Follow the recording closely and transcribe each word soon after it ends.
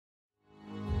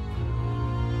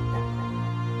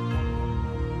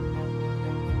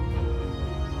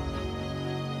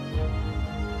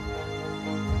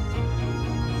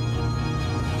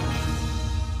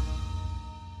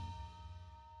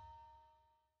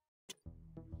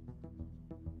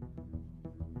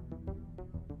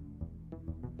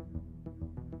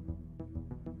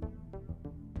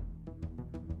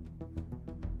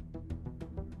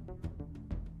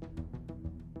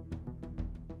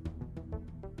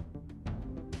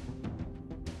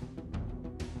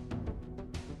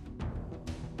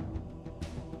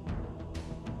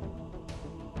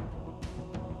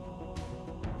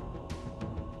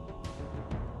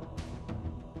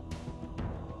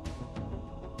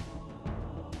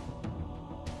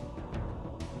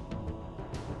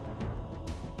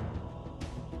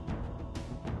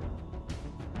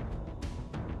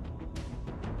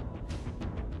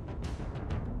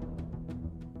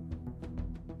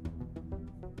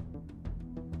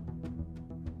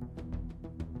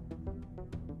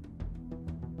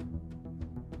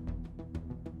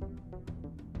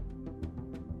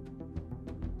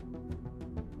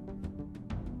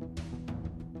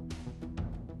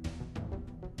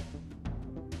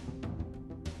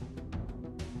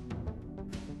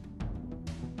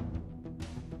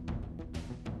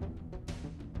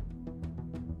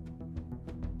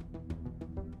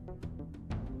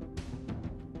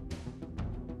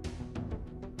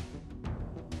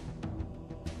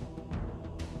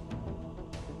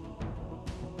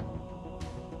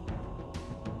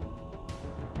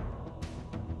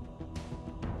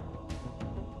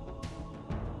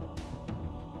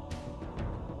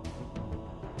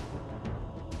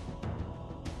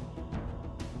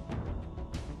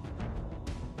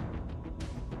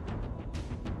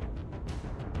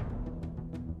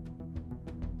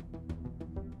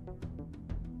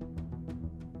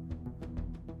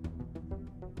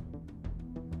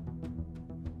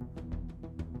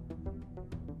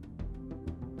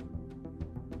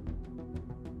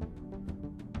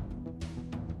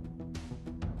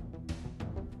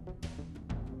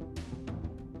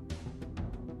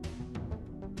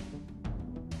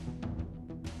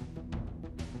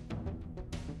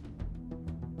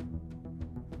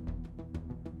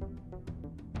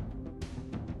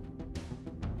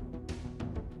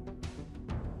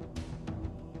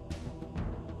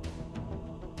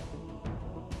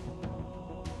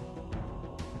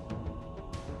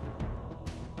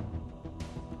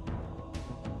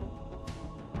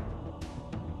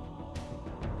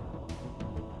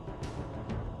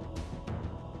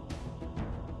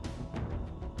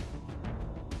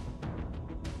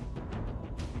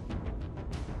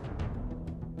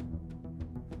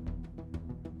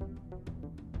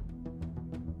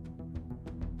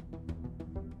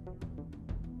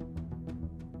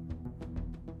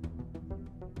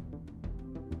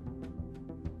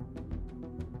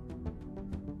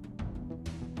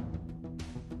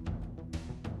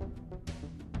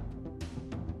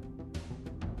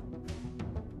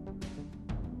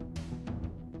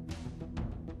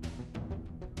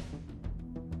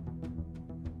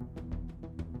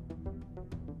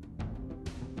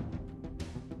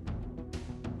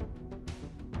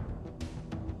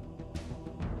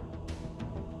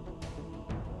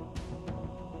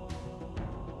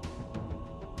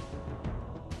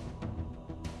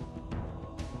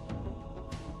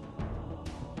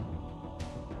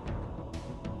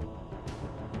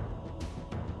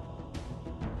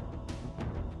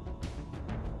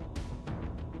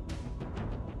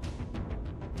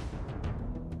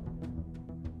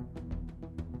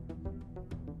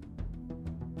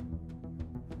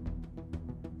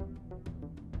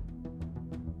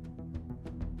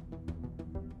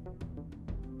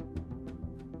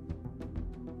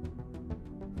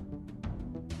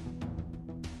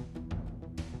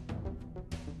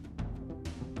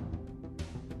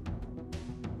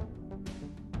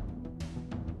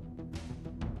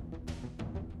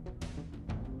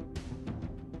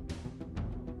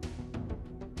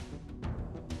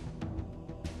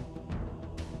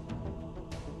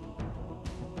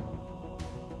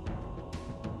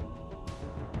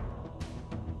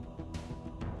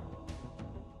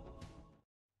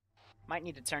Might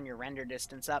need to turn your render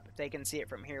distance up. If they can see it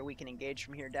from here, we can engage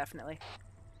from here, definitely.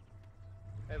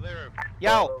 Hey, Liru.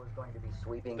 Yo! Is going to be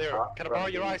sweeping Liru, up can I from borrow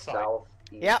your the eyesight?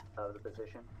 southeast Yep. of the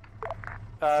position.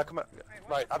 Come on.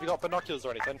 Right, have you got binoculars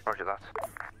or anything? Roger that.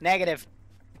 Negative.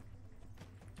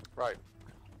 Right.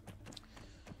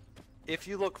 If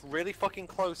you look really fucking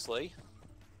closely...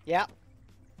 Yeah.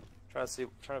 Trying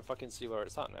to fucking see where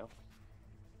it's at now.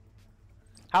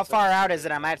 How far out is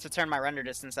it? I might have to turn my render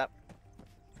distance up.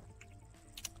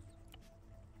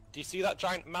 Do you see that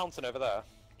giant mountain over there?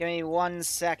 Give me 1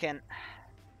 second.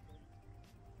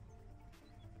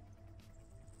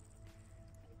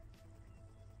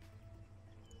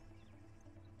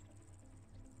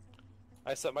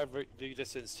 I set my view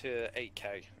distance to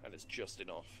 8K, and it's just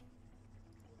enough.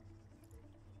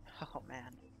 Oh,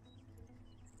 man.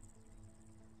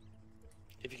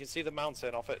 If you can see the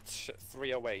mountain off at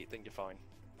 308, then you're fine.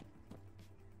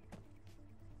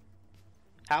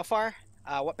 How far?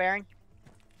 What bearing?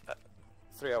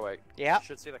 308. Yeah. You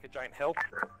should see like a giant hill.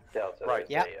 Delta, Right.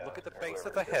 Yeah. Look at the base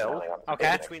of the hill.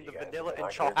 Okay. Between the vanilla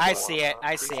and chocolate. I see it.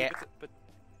 I see it.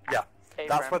 Yeah. Hey,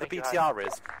 That's Bram, where the thank you, BTR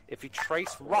is. If you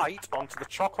trace right onto the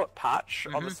chocolate patch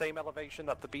on the same elevation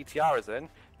that the BTR is in,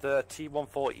 the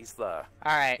T140's there.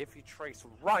 Alright. If you trace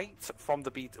right from the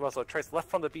trace left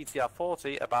from the BTR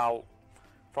 40 about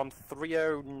from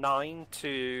 309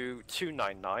 to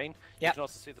 299, you Yep. can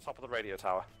also see the top of the radio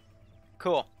tower.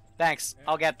 Cool. Thanks.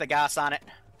 I'll get the gas on it.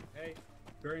 Hey,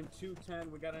 bearing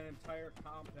 210, we got an entire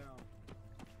compound.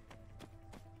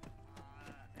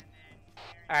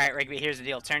 Alright, Rigby, here's the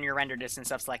deal. Turn your render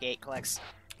distance up to like 8 clicks.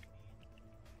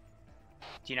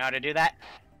 Do you know how to do that?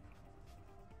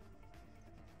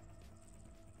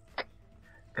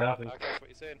 Copy. Okay, that's what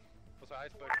you're saying. What's that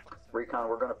iceberg? Recon,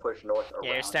 we're going to push north around.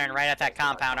 Yeah, you're staring right at that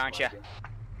compound, aren't you?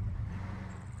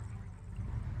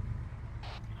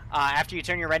 After you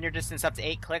turn your render distance up to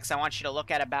 8 clicks, I want you to look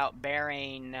at about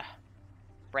bearing...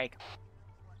 break.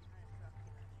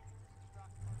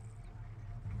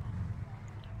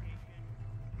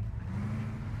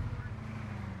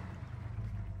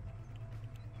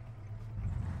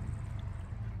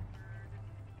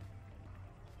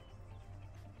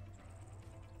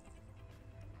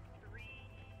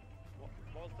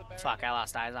 Fuck, I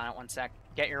lost eyes on it. 1 sec.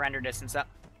 Get your render distance up.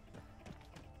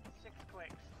 6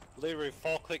 clicks. Liru,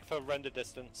 4 click for render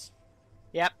distance.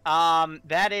 Yep.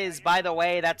 That is, by the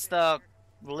way, that's the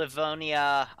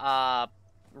Livonia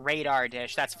radar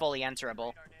dish. That's fully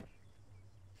enterable.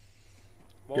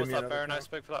 What was that bearing I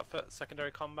spoke for that secondary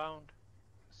compound?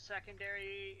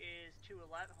 Secondary is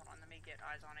 211. Hold on, let me get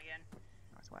eyes on again.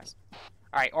 Northwest.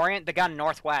 Alright, orient the gun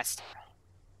northwest.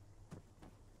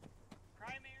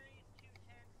 Primary is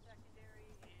 210,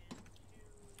 secondary is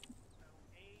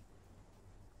 208.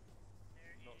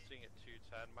 Not seeing it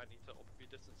 210, might need to up your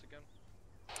distance again.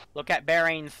 Look at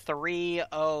bearing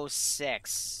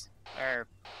 306. Or,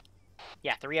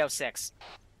 yeah, 306.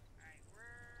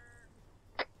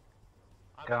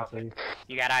 Copy.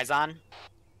 You got eyes on?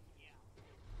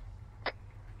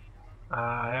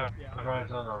 I have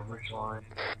eyes on our ridge line.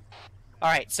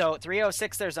 Alright, so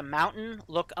 306, there's a mountain.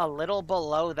 Look a little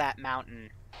below that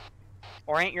mountain.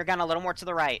 Orient your gun a little more to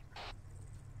the right.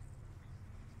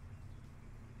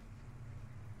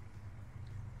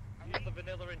 Use the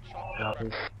vanilla and chocolate Copy.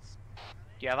 reference.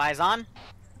 Do you have eyes on?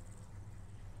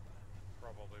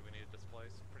 Probably we need to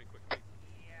displace pretty quickly.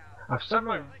 I've set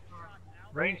my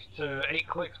range to 8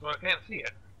 clicks, but I can't see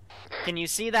it. Can you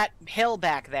see that hill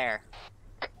back there?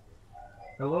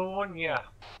 The little one, yeah.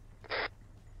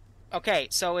 Okay,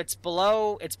 so it's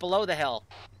below the hill.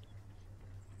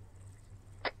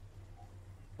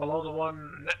 Below the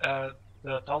one,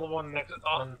 the taller one next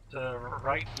on the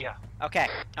right, yeah. Okay,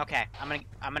 okay. I'm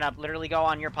gonna literally go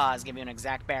on your pause, give you an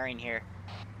exact bearing here.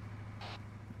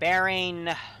 Bearing.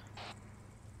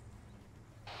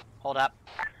 Hold up.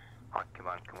 Hi,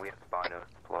 command, can we have Spino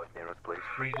deployed near us, please?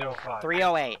 305.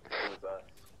 308.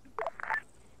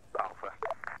 Alpha.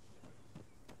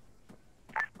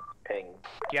 Ping.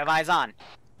 Do you have eyes on?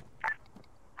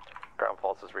 Ground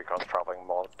forces recon's traveling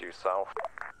more due south.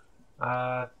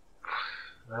 I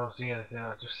don't see anything,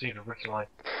 I just see the ridge line.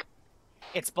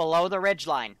 It's below the ridge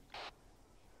line.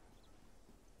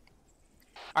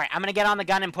 Alright, I'm gonna get on the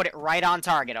gun and put it right on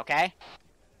target, okay?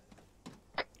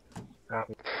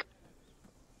 Copy.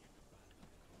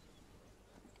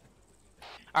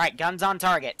 Alright, gun's on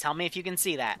target. Tell me if you can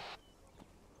see that.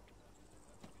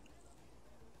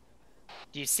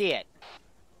 Do you see it?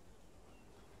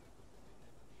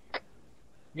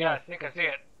 Yeah, I think I see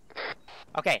it.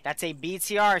 Okay, that's a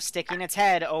BTR sticking its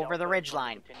head over the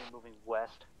ridgeline. Continue moving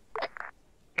west.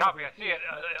 Copy, I see it.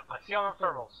 I see all the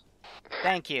thermals.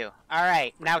 Thank you.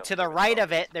 Alright, now to the right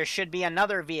of it, there should be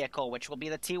another vehicle, which will be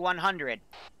the T-100.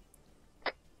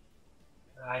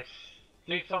 I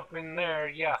see something there,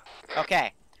 yeah.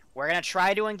 Okay, we're going to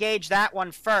try to engage that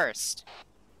one first.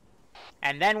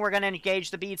 And then we're going to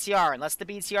engage the BTR, unless the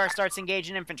BTR starts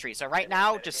engaging infantry. So right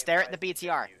now, just stare at the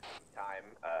BTR. Time,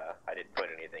 I didn't put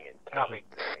anything in Copy.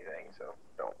 or anything, so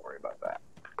don't worry about that.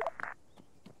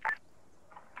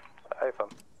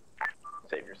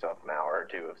 Save yourself an hour or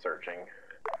two of searching.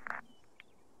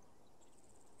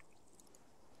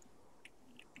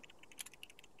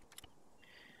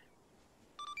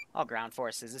 All ground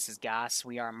forces, this is Goss.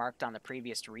 We are marked on the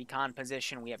previous recon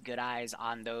position. We have good eyes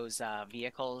on those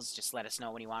vehicles. Just let us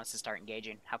know when you want us to start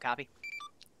engaging. How copy?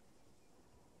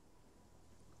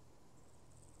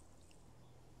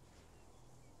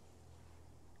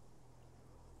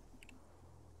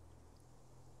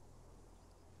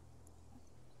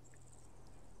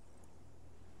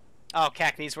 Oh,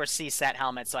 Keck, these were C-set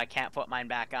helmets, so I can't put mine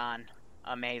back on.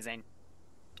 Amazing.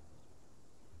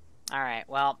 Alright,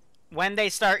 well, when they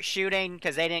start shooting,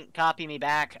 because they didn't copy me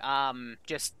back,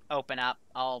 just open up.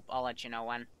 I'll let you know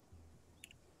when.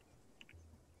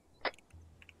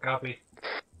 Copy.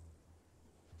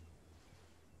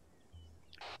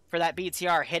 For that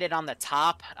BTR, hit it on the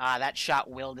top. That shot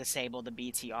will disable the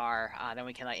BTR. Then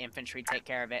we can let infantry take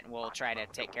care of it, and we'll try to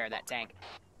take care of that tank.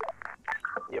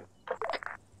 Yep.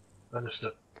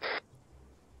 Understood.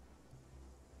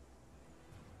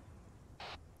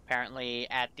 Apparently,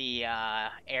 at the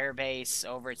air base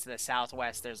over to the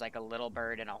southwest, there's like a little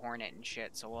bird and a hornet and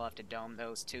shit, so we'll have to dome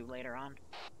those two later on.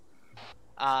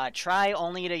 Try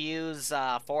only to use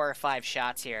 4 or 5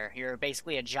 shots here. You're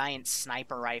basically a giant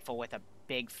sniper rifle with a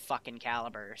big fucking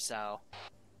caliber, so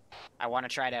I want to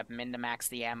try to min-to-max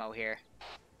the ammo here.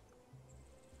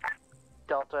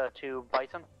 Delta to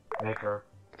Bison. Maker.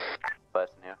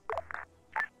 Bison here.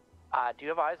 Do you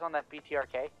have eyes on that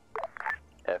BTRK?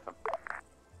 FM.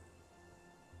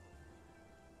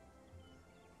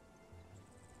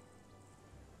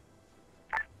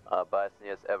 Bison,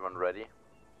 yes, everyone ready?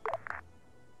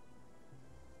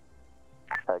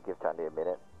 Give Tandy a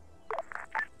minute.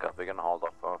 Cause we're gonna hold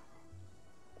off of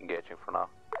engaging for now.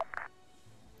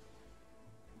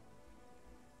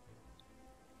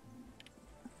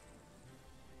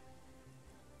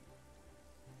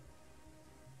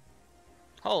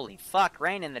 Holy fuck,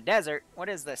 rain in the desert. What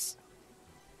is this?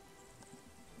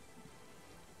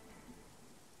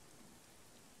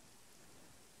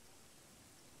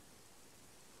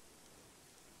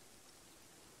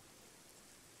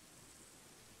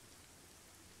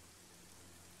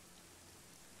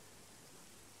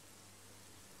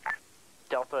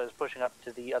 Delta is pushing up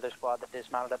to the other squad that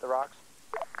dismounted at the rocks.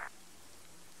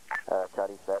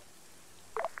 Charlie set.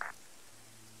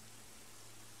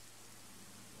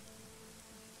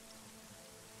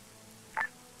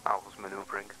 Alpha's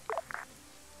maneuvering.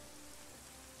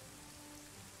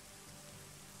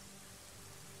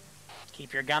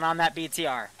 Keep your gun on that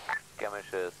BTR.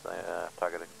 Gamish is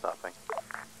targeting something.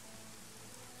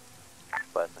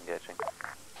 Bison engaging.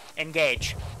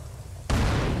 Engage.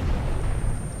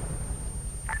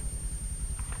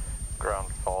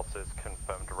 Ground forces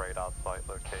confirmed radar site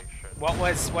location.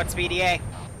 What's VDA?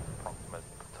 Approximate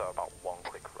to about 1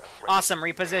 click range. Awesome,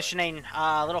 repositioning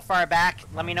a little far back.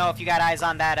 Let me know if you got eyes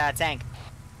on that tank.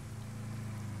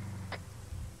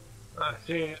 I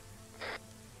see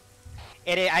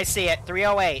it. I see it.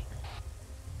 308.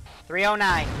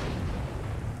 309.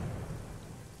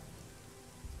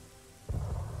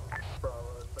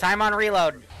 Time on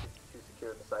reload. To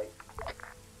secure the site.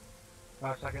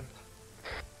 5 seconds.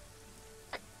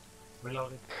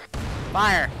 Reloading.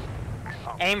 Fire.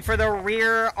 Aim for the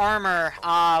rear armor,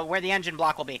 where the engine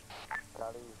block will be.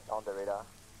 Charlie on the radar.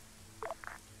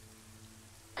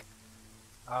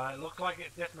 It looks like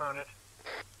it's dismounted.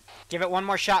 Give it one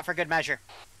more shot for good measure.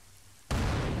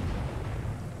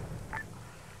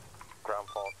 Ground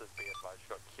forces, be advised,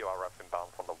 you got QRF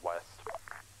inbound from the west.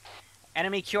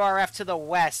 Enemy QRF to the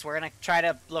west. We're gonna try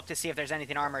to look to see if there's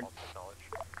anything armored.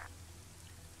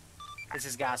 This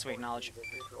is Goss, we acknowledge.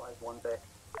 Neutralize one bay.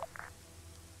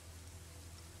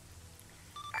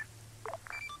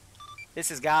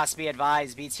 This is Goss, be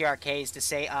advised. BTRK is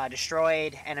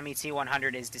destroyed. Enemy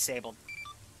T-100 is disabled.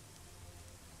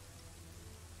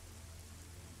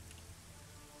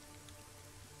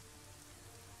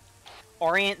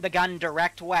 Orient the gun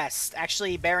direct west.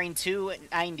 Actually, bearing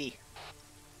 290.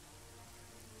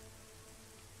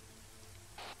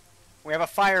 We have a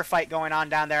firefight going on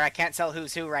down there. I can't tell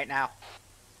who's who right now.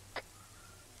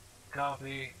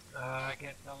 Copy. I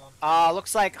can't tell them.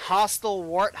 Looks like hostile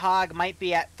Warthog might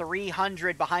be at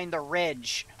 300 behind the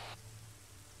ridge.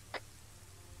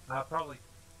 Probably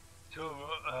two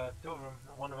of them.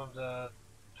 One of them's a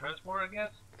transport, I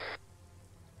guess.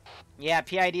 Yeah,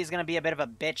 PID is gonna be a bit of a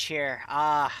bitch here.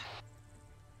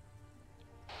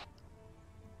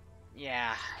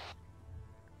 Yeah.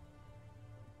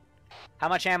 How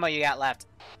much ammo you got left?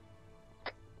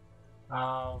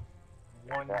 One.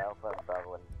 Yeah, Alpha and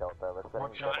Bravo and Delta. Let's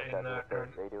One shot in the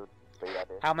current. They do. They got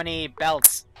it. How many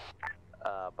belts?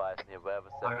 Bison, you have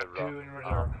a I got separate 2 in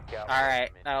reserve.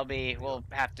 Alright, that'll be... We'll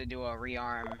have to do a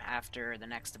rearm after the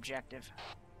next objective.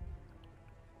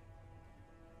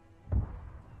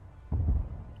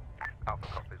 I'm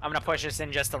gonna push this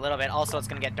in just a little bit. Also, it's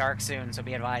gonna get dark soon, so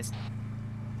be advised.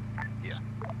 Yeah.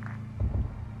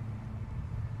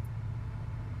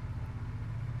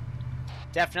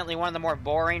 Definitely one of the more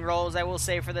boring roles, I will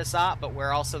say, for this op, but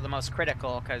we're also the most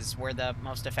critical, because we're the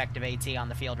most effective AT on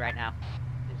the field right now.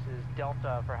 This is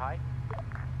Delta for high.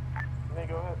 Okay,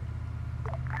 go ahead.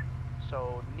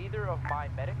 So neither of my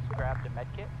medics grabbed a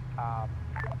medkit. I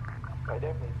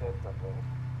definitely said something.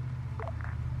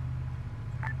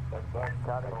 That's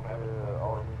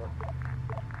all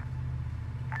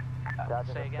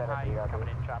say again, hi, coming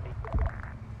in choppy.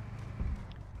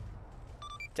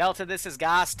 Delta, this is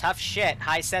Goss. Tough shit.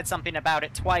 High said something about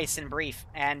it twice in brief,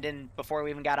 and before we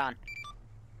even got on.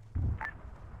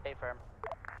 Hey, firm.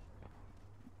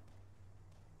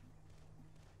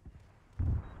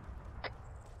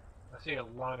 I see a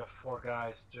line of 4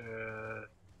 guys to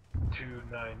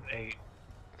 298.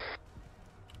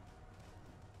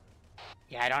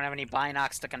 Yeah, I don't have any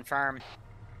binocs to confirm.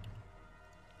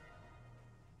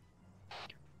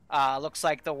 Looks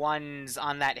like the ones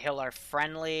on that hill are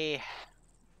friendly.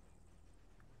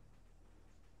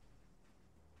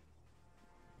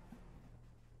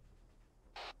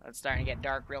 It's starting to get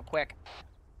dark real quick.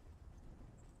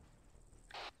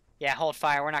 Yeah, hold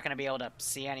fire. We're not going to be able to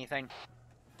see anything.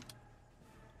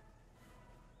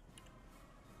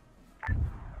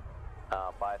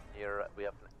 Bison here, we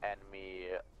have an enemy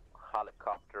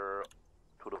helicopter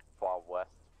to the far west.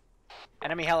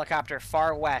 Enemy helicopter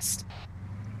far west.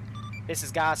 This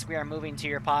is Goss. We are moving to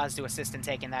your pause to assist in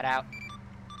taking that out.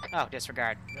 Oh,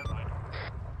 disregard. Never mind.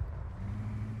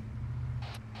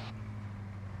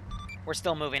 We're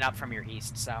still moving up from your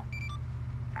east, so.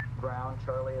 Ground,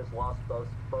 Charlie has lost both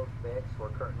Vicks. We're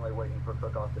currently waiting for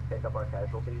Cook-Off to pick up our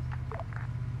casualties.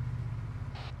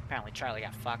 Apparently Charlie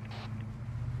got fucked.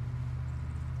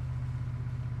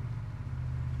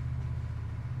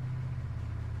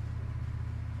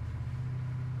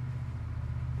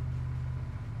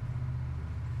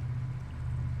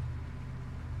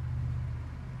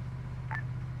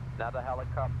 Another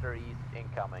helicopter east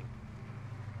incoming.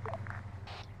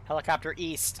 Helicopter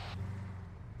east.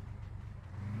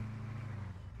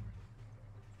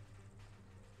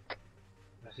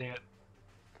 I see it.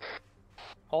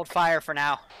 Hold fire for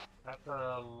now. That's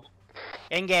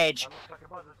Engage. that looks like a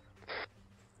buzzard.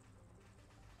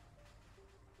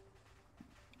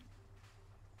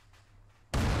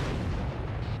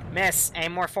 Miss.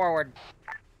 Aim more forward.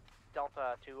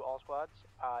 Delta to all squads.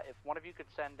 If one of you could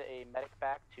send a medic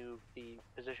back to the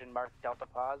position marked Delta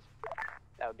pause,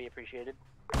 that would be appreciated.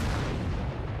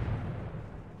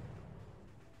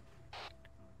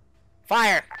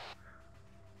 Fire.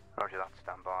 Roger that,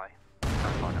 stand by.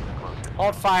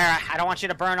 Hold fire. I don't want you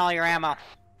to burn all your ammo.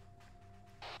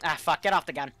 Ah, fuck. Get off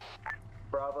the gun.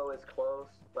 Bravo is close,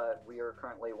 but we are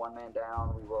currently one man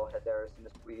down. We will head there as soon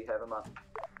as we have him up.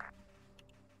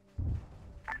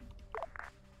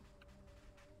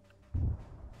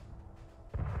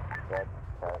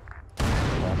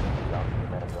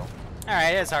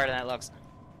 Alright, it is harder than it looks.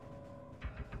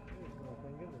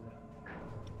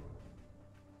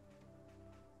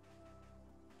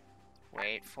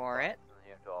 Wait for it.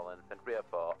 Here to all infantry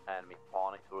for enemy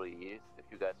spawning to the east. If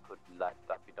you guys could light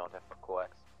up, we don't have for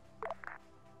coax.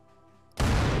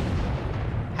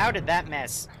 How did that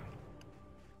miss?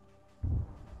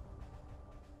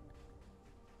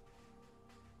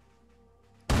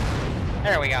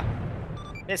 There we go.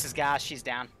 This is Gosh, she's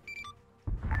down.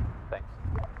 Thanks.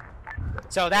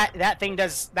 So that thing's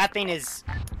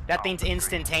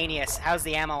instantaneous. How's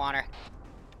the ammo on her?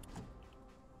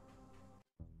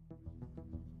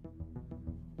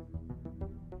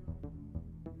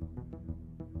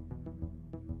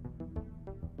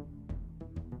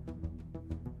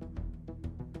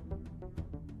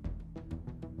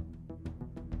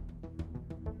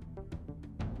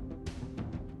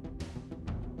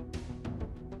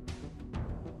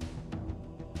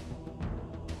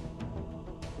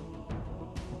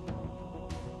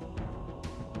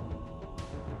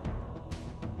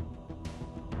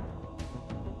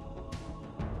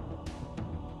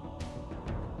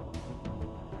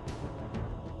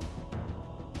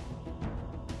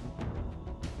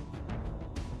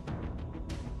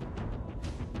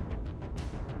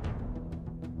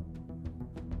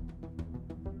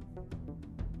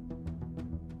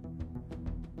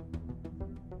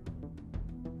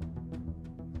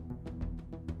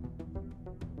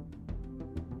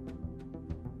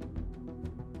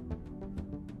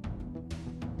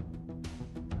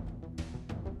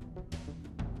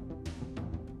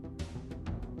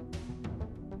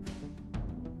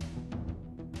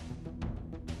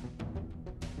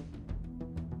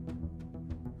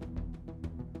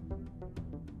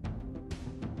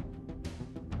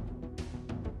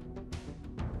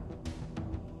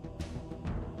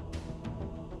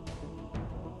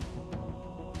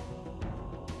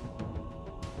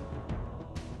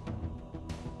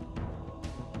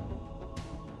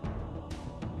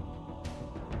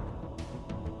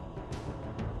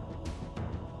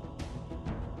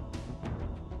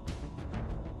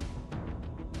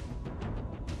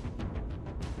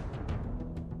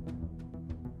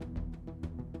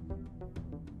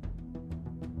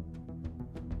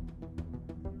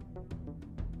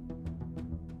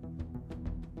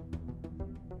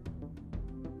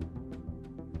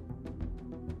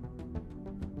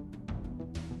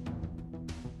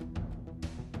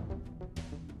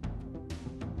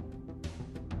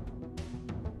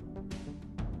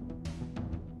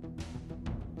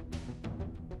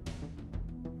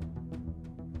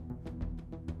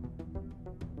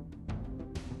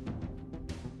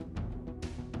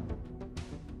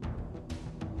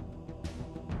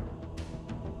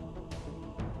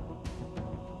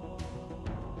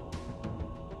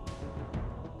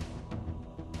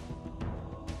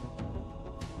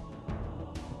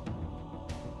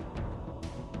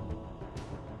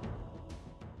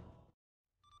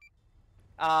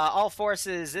 All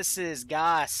forces, this is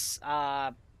Gus.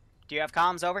 Do you have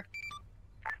comms, over?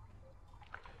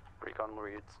 Recon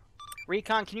reads.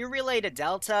 Recon, can you relay to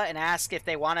Delta and ask if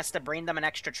they want us to bring them an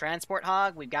extra transport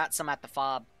hog? We've got some at the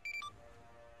fob.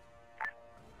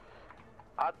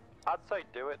 I'd say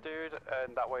do it, dude,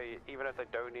 and that way, even if they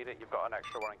don't need it, you've got an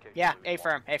extra one in case. Yeah,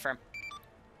 A-firm, A-firm.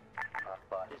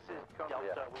 This is Delta.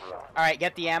 Alright,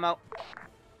 get the ammo.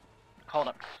 Hold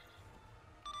up.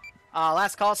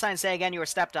 Last call sign, say again, you were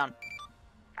stepped on.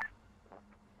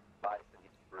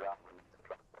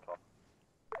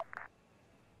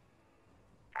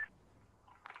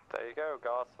 There you go,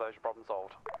 Gus. There's your problem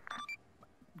solved.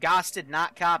 Goss did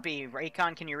not copy.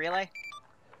 Recon, can you relay?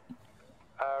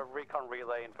 Recon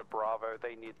relaying for Bravo.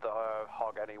 They need the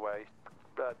hog anyway.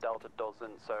 Delta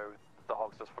doesn't, so the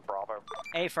hog's just for Bravo.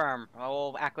 A-firm.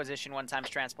 Oh, acquisition 1 times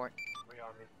transport. We are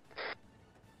me.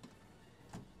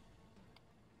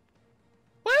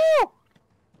 Woo!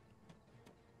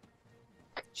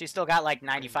 She's still got like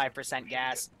 95%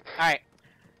 gas. Alright.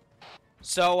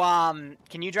 So,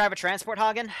 can you drive a transport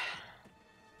hog in?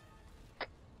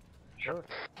 Sure.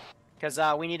 Because,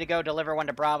 we need to go deliver one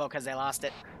to Bravo because they lost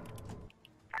it.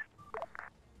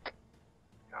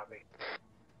 Copy.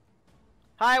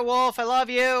 Hi, Wolf. I love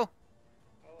you.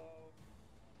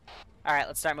 Alright,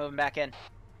 let's start moving back in.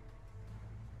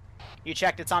 You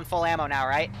checked it's on full ammo now,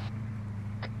 right?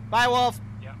 Bye, Wolf.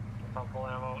 Yeah, it's on full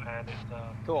ammo and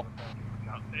it's Cool.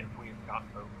 if we've got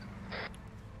both.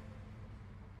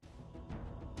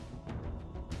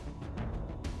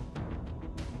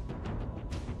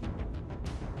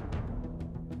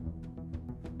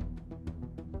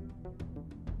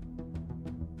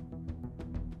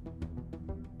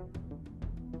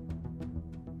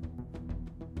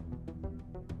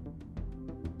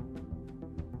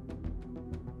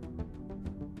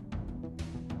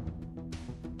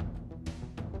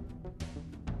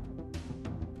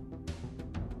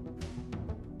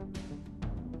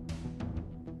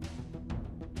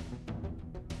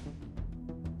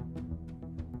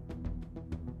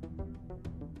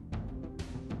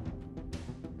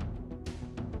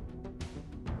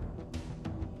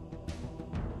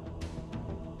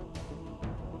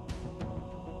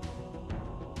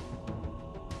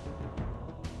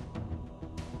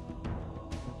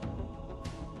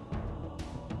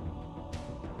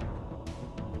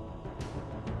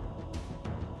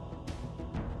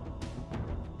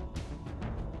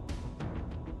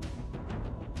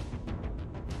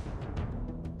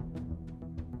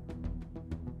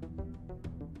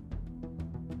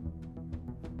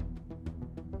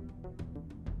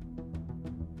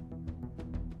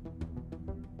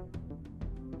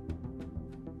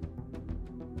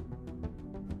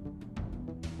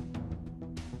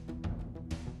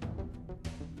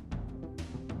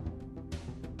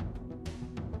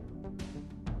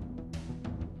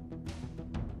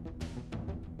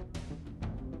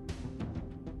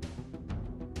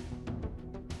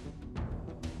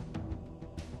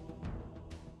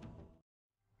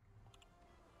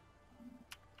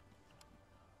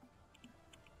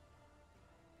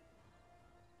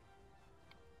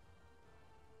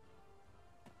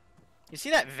 You see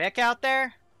that Vic out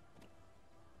there?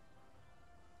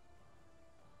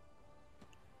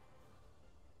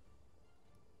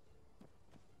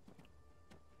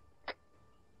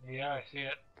 Yeah, I see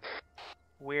it.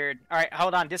 Weird. Alright,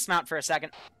 hold on. Dismount for a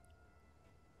second.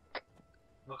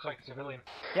 Looks like a civilian.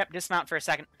 Yep, dismount for a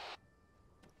second.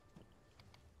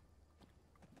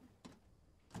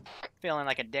 Feeling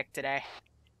like a dick today.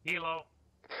 Helo.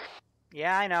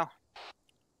 Yeah, I know.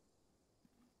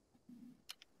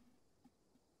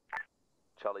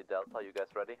 Charlie Delta, you guys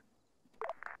ready?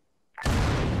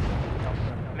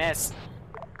 Miss.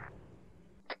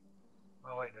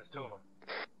 Oh wait, there's 2 of them.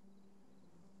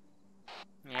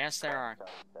 Yes, there are.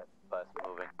 Fast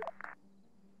moving.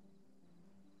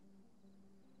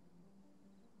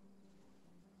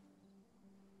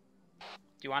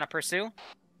 Do you want to pursue?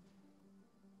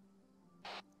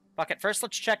 Fuck it. First,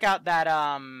 let's check out that,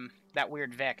 that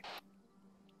weird Vic.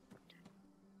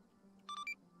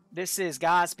 This is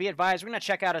Goss. Be advised, we're going to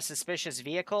check out a suspicious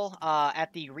vehicle.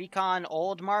 At the Recon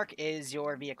Old mark is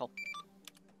your vehicle.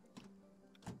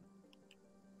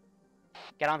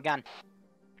 Get on the gun.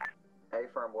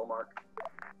 A-firm, will mark.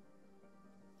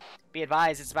 Be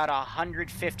advised, it's about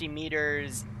 150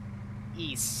 meters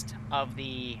east of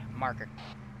the marker.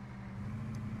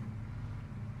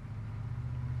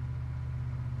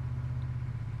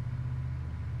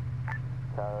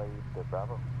 Charlie to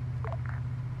Bravo.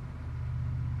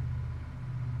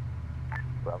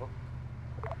 Bravo.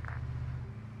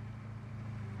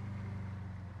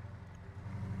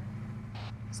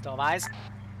 Still of eyes?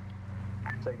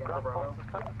 Say again for Bravo.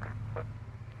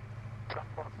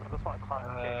 This one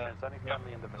classification is only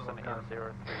friendly in the vicinity of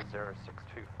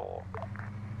 030624.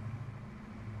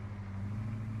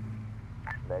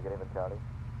 Negative, Charlie.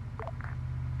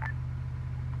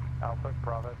 Alpha,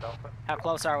 Bravo, Delta. How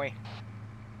close are we?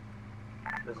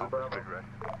 This is Bravo.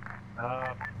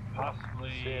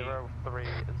 Possibly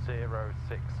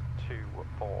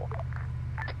 030624.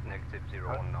 Negative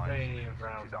I'd 019. say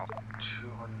around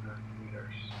 200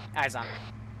 meters. Eyes on.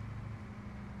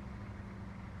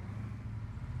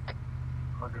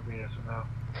 100 meters from now.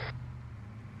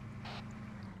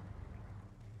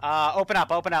 Open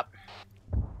up, open up.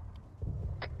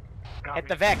 Hit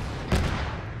the Vic.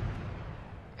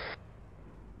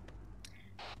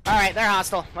 Alright, they're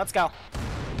hostile. Let's go.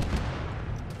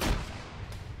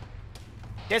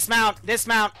 Dismount,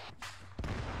 dismount.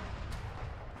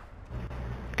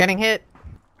 Getting hit.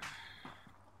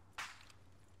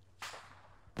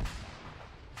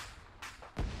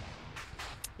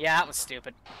 Yeah, that was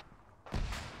stupid.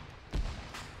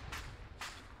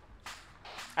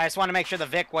 I just want to make sure the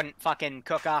Vic wouldn't fucking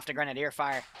cook off to grenadier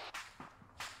fire.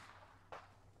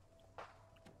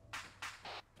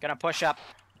 Gonna push up.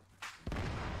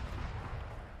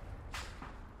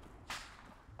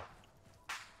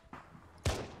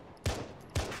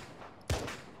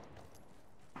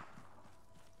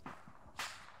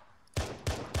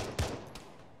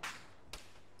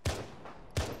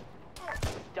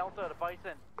 Delta to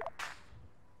Bison.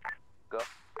 Go.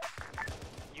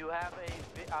 You have a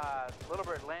Little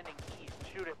Bird landing east.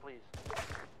 Shoot it, please.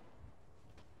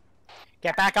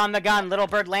 Get back on the gun. Little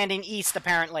Bird landing east,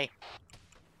 apparently.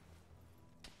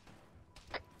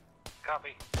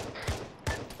 Copy.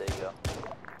 There you go.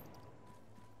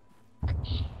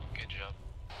 Good job.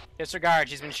 Disregard.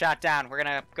 She's been shot down. We're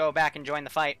gonna go back and join the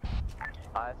fight.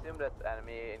 I assume that's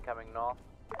enemy incoming north.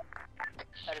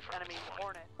 That is enemy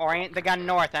Hornet. Orient the gun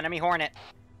north. Enemy Hornet.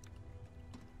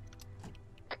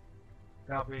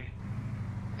 Copy.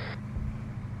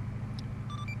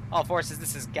 All forces,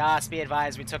 this is Goss. Be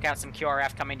advised, we took out some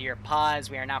QRF coming to your pause.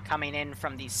 We are now coming in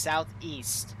from the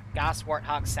southeast. Goss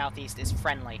Warthog southeast is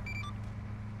friendly.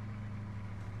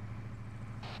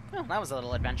 Well, that was a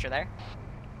little adventure there.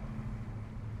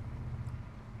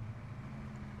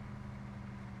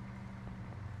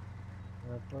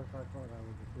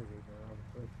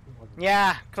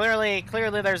 Yeah, clearly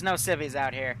there's no civvies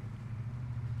out here.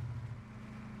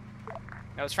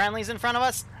 Those friendlies in front of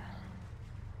us?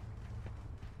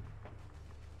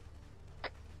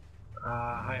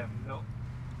 I have no...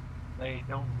 They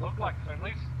don't look like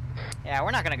friendlies. Yeah,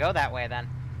 we're not gonna go that way then.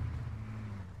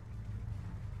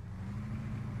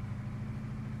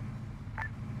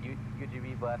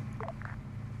 UGV blast.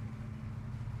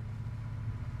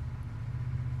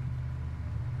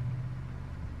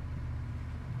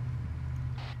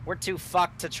 We're too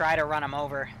fucked to try to run them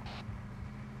over.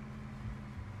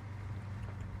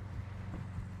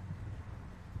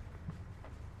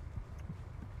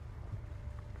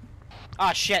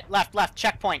 Oh shit, left,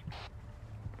 checkpoint.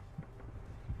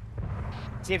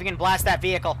 See if you can blast that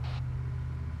vehicle.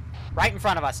 Right in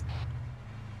front of us.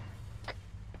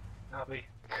 Copy.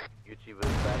 UG will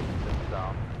back to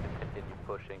down and continue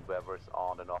pushing whoever's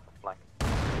on the north flank.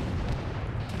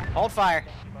 Hold fire.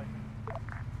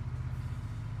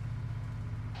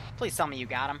 Please tell me you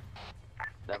got him.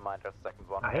 Never mind, just second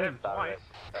one. I hit him twice.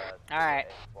 Alright.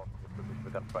 We're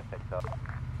gonna protect us.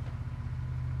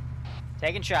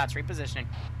 Taking shots, repositioning.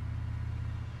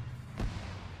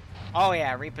 Oh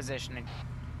yeah, repositioning.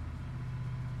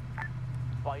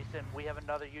 Bison, we have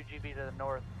another UGV to the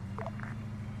north.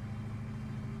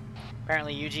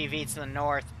 Apparently UGV to the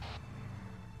north.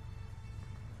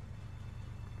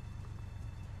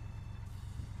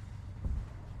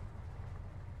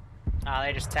 Oh,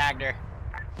 they just tagged her.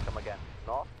 Come again.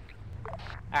 North?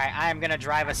 Alright, I am gonna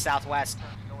drive us southwest.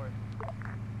 North.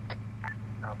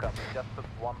 Okay. Just took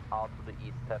one out to the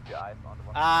east. Have your eyes on the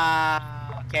one.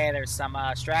 Okay, there's some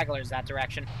stragglers that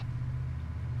direction.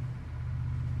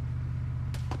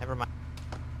 Never mind.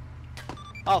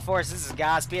 All forces, this is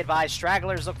Goss. Be advised,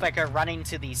 stragglers look like they're running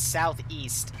to the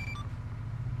southeast.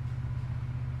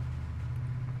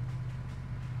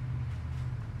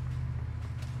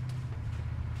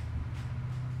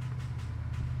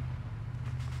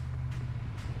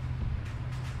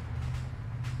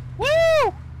 Woo!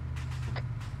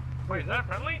 Wait, is that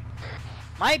friendly?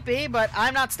 Might be, but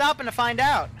I'm not stopping to find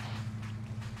out.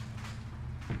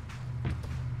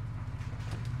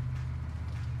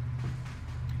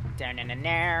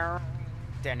 Da-na-na-now,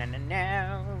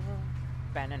 da-na-na-now,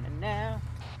 ba-na-na-now.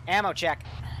 Ammo check.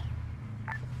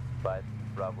 Right,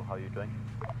 Bravo, how you doing?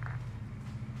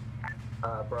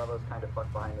 Bravo's kind of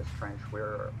fucked behind this trench.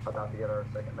 We're about to get our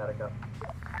second medic up.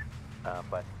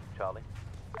 By Charlie.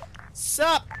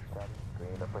 Sup?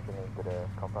 Green, pushing into the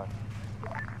compound.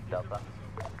 Delta.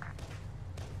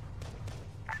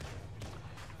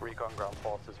 Recon ground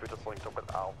forces, we just linked up with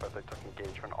Alpha. They took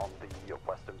engagement on the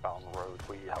western bound road.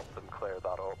 We helped them clear that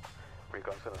up.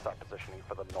 Recon's going to start positioning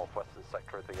for the northwestern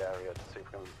sector of the area to see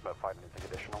if we can find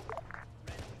anything additional.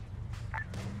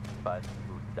 By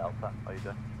Delta, how you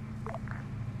doing?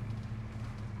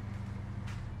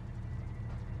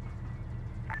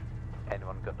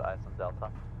 Anyone got eyes on Delta?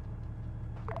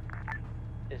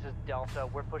 This is Delta.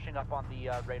 We're pushing up on the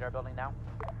radar building now.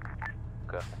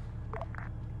 Good.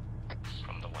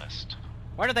 From the west.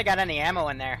 Wonder if they got any ammo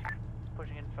in there.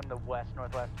 Pushing in from the west,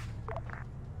 northwest.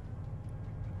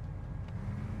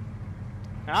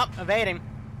 Oh, evading.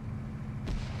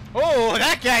 Oh,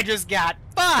 that guy just got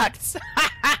fucked!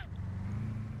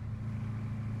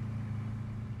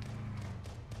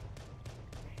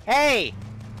 Hey!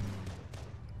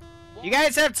 You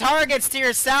guys have targets to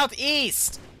your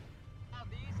southeast!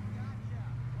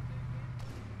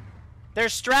 They're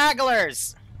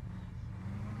stragglers!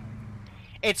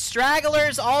 It's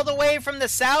stragglers all the way from the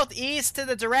southeast to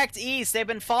the direct east. They've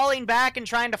been falling back and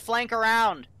trying to flank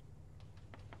around.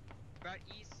 Direct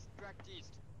east.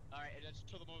 Alright, let's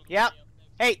chill them over. Yep.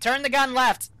 Hey, turn the gun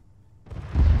left.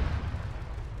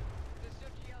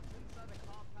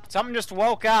 Something just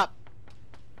woke up.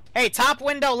 Hey, top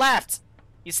window left.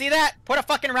 You see that? Put a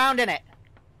fucking round in it.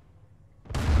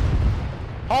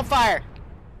 Hold fire.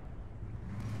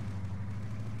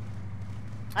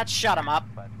 That shut him up.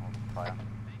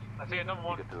 I see another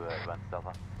one.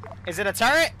 Is it a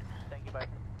turret? Thank you, bye.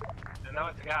 No,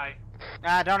 it's a guy.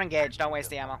 Don't engage. Don't waste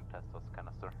the ammo.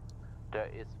 Canister. There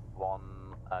is one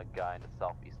guy in the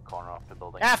southeast corner of the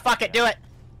building. Ah, fuck it. Do it.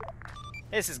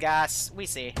 This is gas. We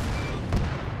see.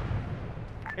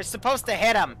 You're supposed to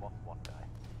hit him. One guy.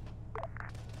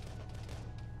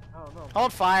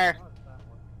 Hold fire.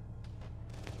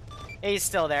 He's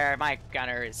still there. My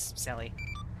gunner is silly.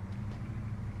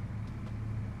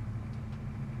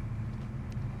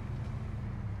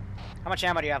 How much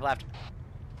ammo do you have left?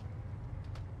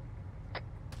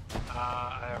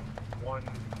 I have one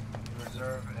in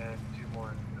reserve and 2 more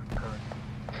in current.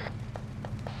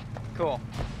 Cool.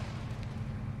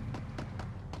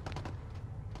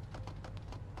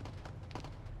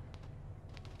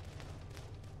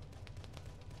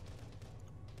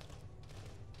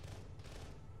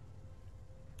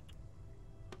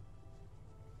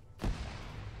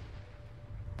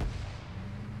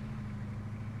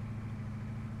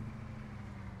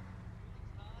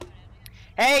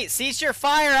 Hey, cease your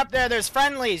fire up there. There's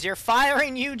friendlies. You're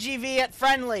firing UGV at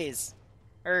friendlies.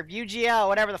 Or UGL,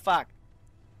 whatever the fuck.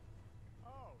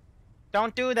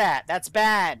 Don't do that. That's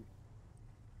bad.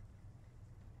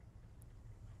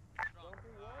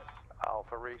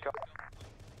 Alpha Recon.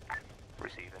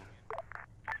 Receiving.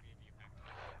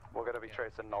 We're going to be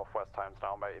tracing northwest times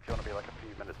now, mate. If you want to be like a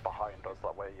few minutes behind us,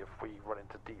 that way if we run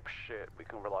into deep shit, we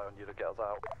can rely on you to get us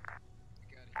out.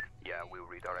 Yeah, we'll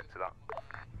redirect to that.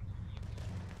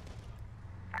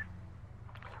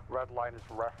 Red line is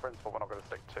reference, but we're not going to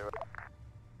stick to it.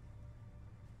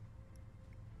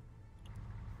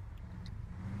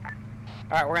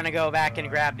 Alright, we're gonna go back and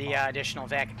grab the additional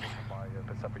Vic.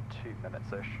 It's every 2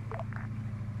 minutes-ish.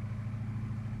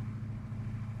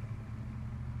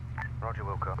 Roger,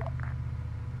 Wilco.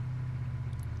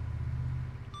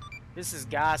 This is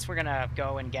Goss. We're gonna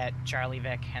go and get Charlie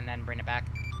Vic and then bring it back.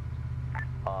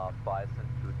 Bison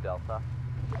to Delta.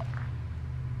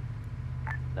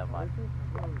 Never mind.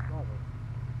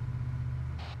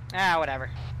 Ah, whatever.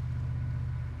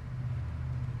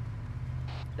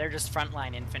 They're just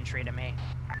frontline infantry to me.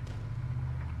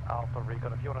 Alpha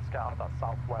Recon, if you want to scout out that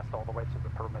southwest all the way to the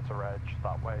perimeter edge,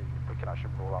 that way we can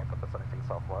actually rule out that there's anything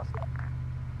southwest.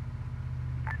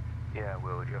 Yeah,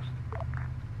 we'll adjust.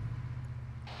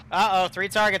 Uh-oh, 3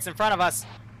 targets in front of us.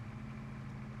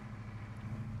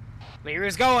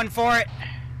 Liru's going for it.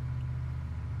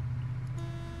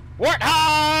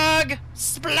 Warthog!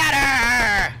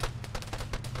 Splatter!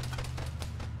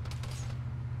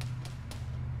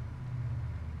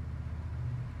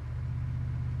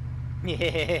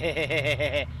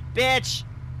 Yeah, bitch!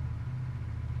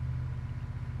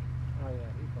 Oh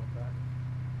yeah, he felt that.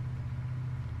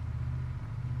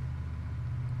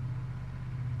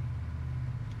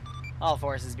 All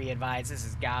forces be advised, this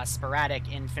is Goss. Sporadic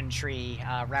infantry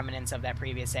remnants of that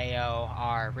previous AO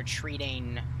are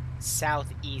retreating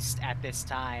southeast at this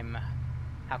time.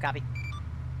 How copy?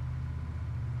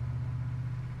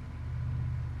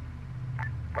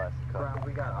 Brown,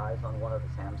 we got eyes on one of the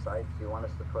SAM sites. Do you want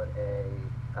us to put a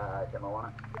demo on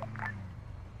it?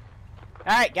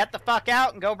 Alright, get the fuck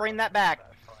out and go bring that back.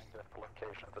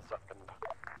 Location of the second.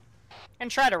 And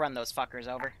try to run those fuckers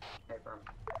over. Hey, firm.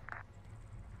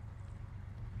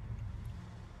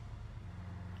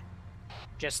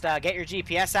 Just get your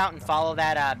GPS out and follow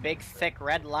that big, thick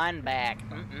red line back.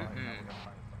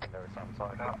 Secondary SAM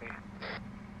site. Copy.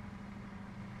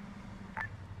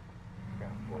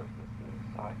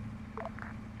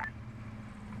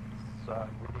 So,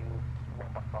 reading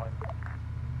 1.5.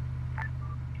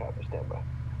 Copy, stand by.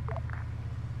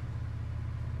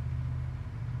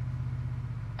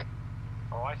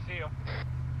 Oh, I see you.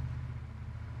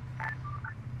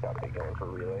 Copy, going for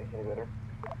relay. Any better?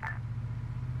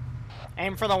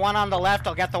 Aim for the one on the left,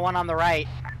 I'll get the one on the right.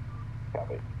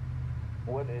 Copy.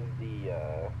 What is the,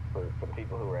 for the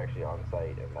people who are actually on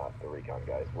site and not the recon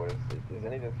guys, what is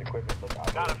any of this equipment look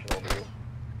operational to you?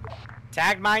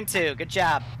 Tagged mine too, good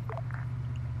job.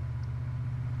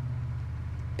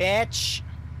 Bitch.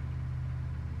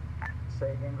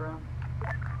 Say again, Graham?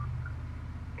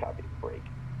 Copy, break.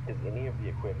 Does any of the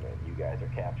equipment you guys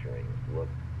are capturing look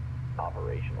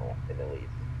operational in the least?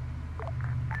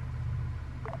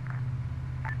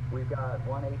 We've got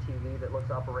one ATV that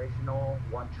looks operational,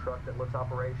 one truck that looks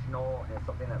operational, and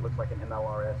something that looks like an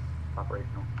MLRS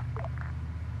operational.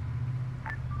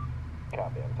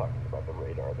 Copy, I'm talking about the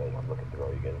radar that I'm looking through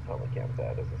all you guys' helmet cams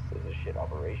at. Is this shit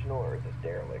operational or is this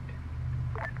derelict?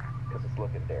 Because it's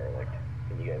looking derelict.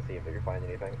 Can you guys see if you can find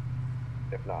anything?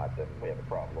 If not, then we have a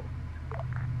problem.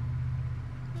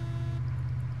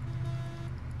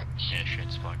 Yeah,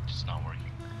 shit's fucked. It's not working.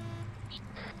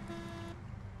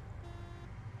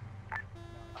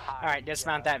 Alright,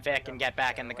 dismount that Vic and get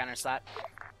back in the gunner slot.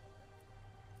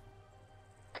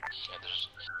 Yeah, there's...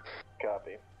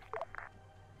 Copy.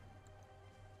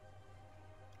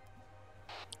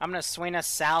 I'm gonna swing us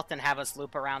south and have us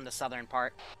loop around the southern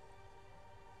part.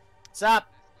 What's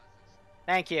up?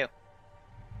 Thank you.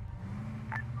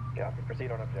 Copy.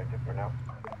 Proceed on objective for now.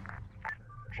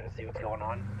 We're trying to see what's going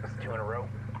on. That's 2 in a row.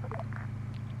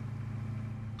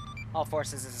 All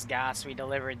forces, this is Gas. We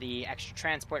delivered the extra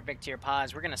transport Vic to your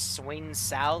pause. We're gonna swing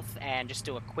south and just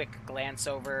do a quick glance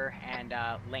over and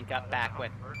link up back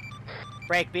with...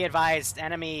 Break, be advised,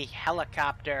 enemy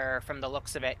helicopter from the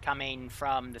looks of it coming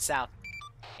from the south.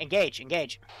 Engage,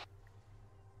 engage.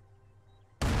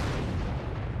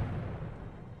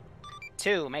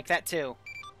 2, make that 2.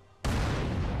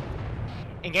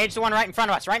 Engage the one right in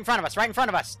front of us, right in front of us, right in front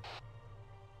of us.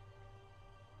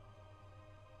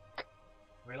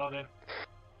 Reloading.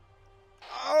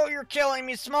 Oh, you're killing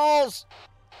me, Smalls!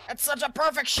 That's such a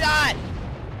perfect shot!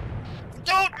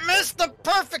 Don't miss the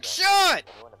perfect shot!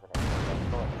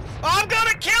 I'm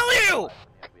gonna kill you!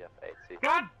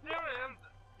 God damn it!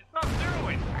 It's not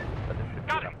zeroing!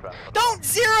 Got it! Don't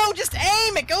zero, just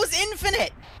aim! It goes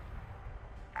infinite!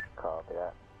 Copy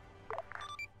that.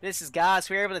 This is Gas.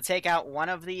 We were able to take out one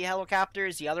of the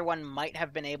helicopters. The other one might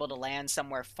have been able to land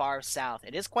somewhere far south.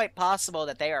 It is quite possible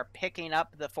that they are picking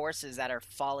up the forces that are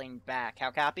falling back. How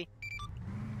copy?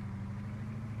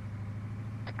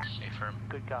 Stay firm.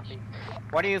 Good copy.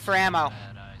 What are you for ammo?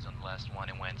 Bad eyes on the last one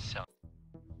and went south.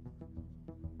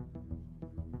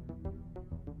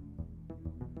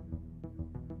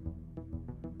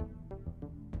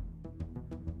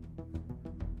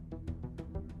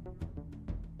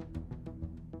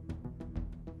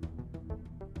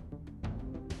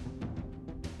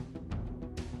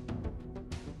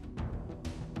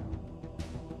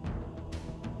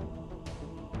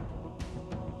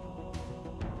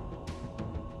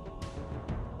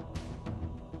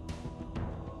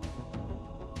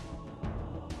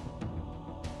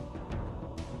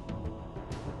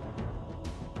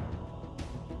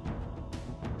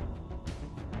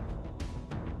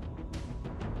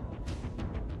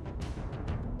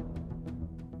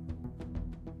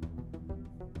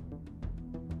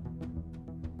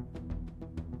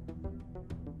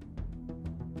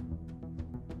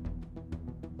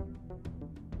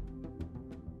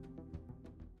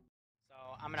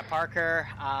 I'm gonna park her.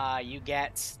 You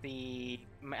get the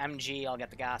MG, I'll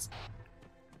get the gas.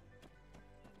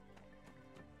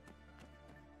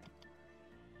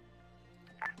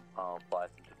 Bison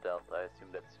to Delta, I assume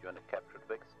that's you and the captured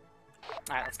Vix.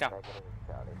 Alright, let's go.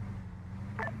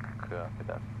 Copy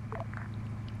that.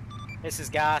 This is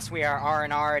Gas. We are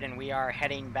R&R'd and we are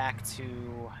heading back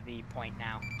to the point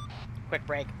now. Quick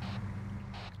break.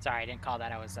 Sorry, I didn't call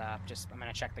that. I was I'm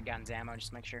gonna check the gun's ammo, just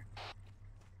to make sure.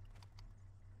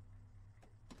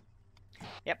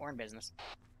 Yep, we're in business.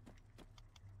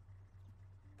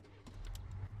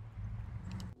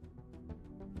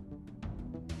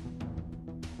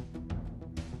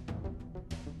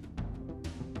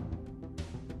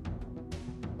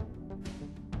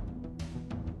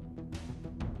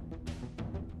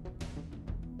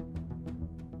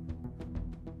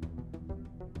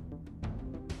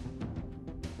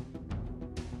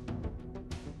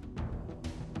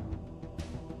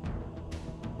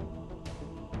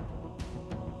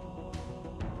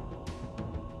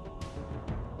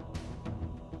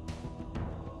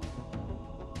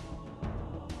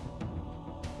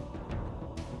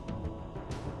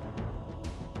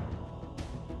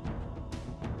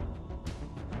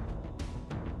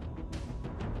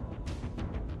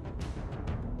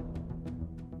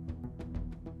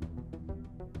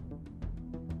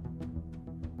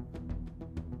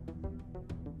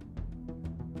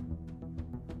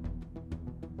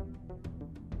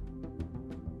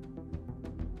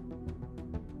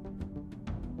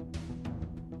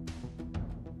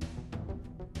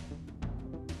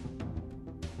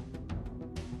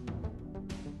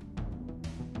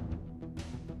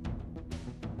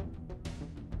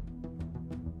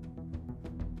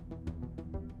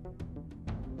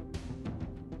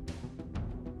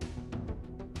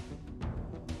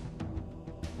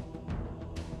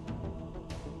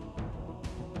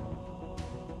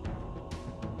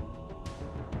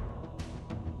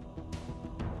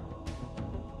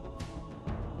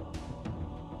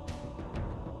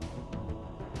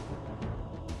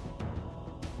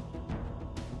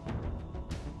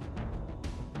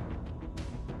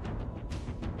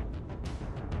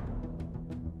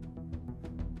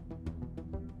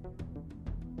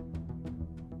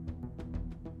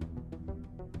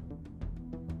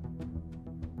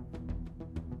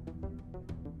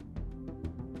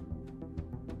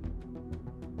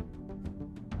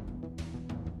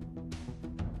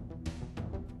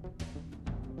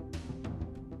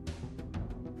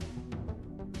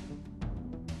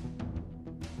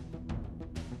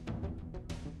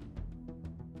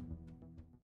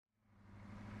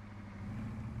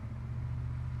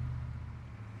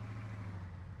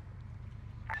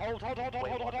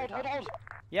 Hold.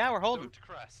 Yeah, we're holding. Don't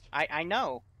crest. I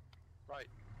know. Right.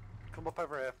 Come up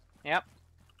over here. Yep.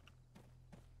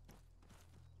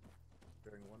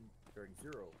 Bearing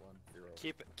 010.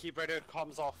 Keep radio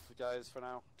comms off, guys, for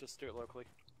now. Just do it locally.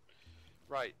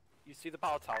 Right. You see the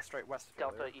battle tower straight west of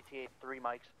Delta here? ETA 3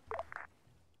 mics.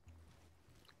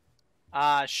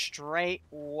 Straight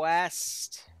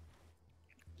west.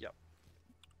 Yep.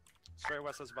 Straight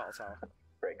west is the battle tower.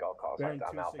 Break all calls. Bearing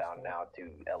I'm outbound 264. now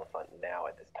to Elephant now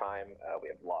at this time. We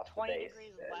have lost the 20 base.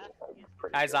 degrees And left I'm is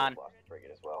pretty Eyes sure on. we've lost the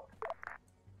frigate as well.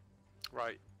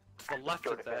 Right. To the left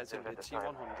of there is going to be a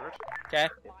T-100. Okay.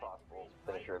 If possible,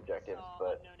 finish your objectives,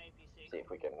 but see if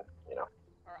we can, you know,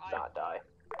 not die.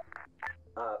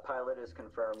 Pilot is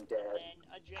confirmed dead. And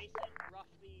adjacent,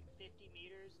 roughly 50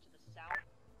 meters to the south.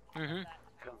 Mm-hmm.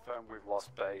 Confirm we've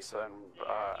lost base and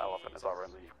Elephant is our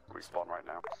only respawn right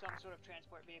now. Some sort of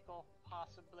transport vehicle,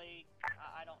 possibly.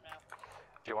 I don't know.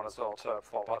 Do you want us all to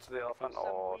fall back to the Elephant,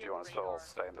 or do you want us to all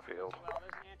stay in the field? Well,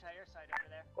 there's an anti-air site over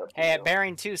there. Hey, at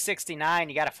bearing 269,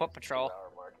 you got a foot patrol.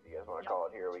 Hour mark. If you guys want to call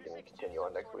it here, we can continue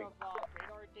on next week.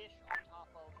 Radar dish on top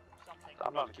of something.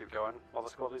 I'm not going to keep going. All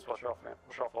the squaddies, watch off, mate.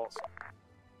 Watch off, forts.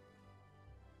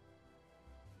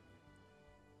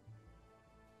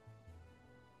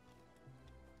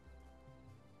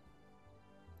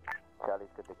 Charlie's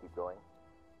good to keep going.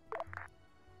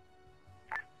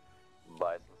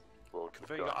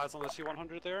 Confirm you got eyes on the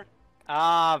T-100 there?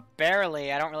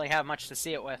 Barely. I don't really have much to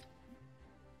see it with.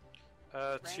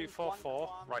 244,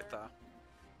 right there.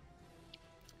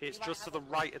 It's just to the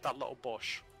right of that little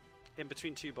bush. In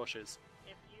between two bushes.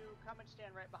 If you come and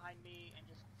stand right behind me and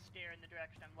just stare in the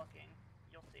direction I'm looking,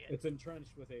 you'll see it. It's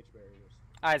entrenched with H barriers.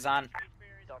 Eyes on.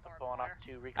 Delta pulling up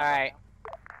to recon. Alright.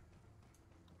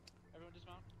 Everyone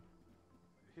dismount.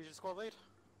 Who's your squad lead?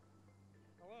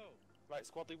 Hello. Right,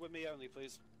 squad lead with me only,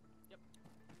 please.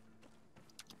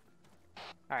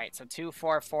 Alright, so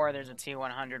 244, there's a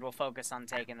T100. We'll focus on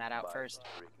taking that out first.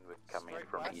 Coming in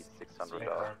from east 600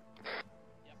 Confirm.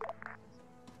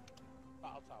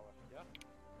 Battle tower, yeah?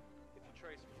 If you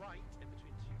trace right in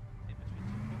between two bushes.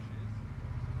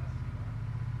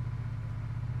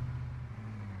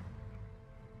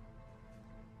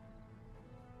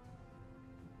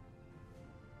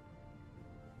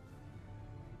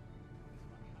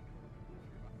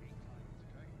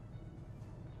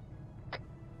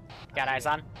 Got eyes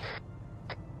on?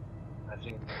 I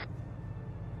think.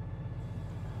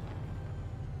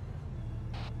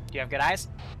 Do you have good eyes?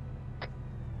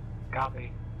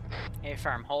 Copy. Hey,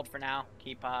 firm. Hold for now.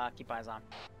 Keep eyes on.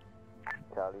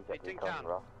 Charlie, Hey, Tin Can.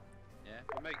 rough. Yeah?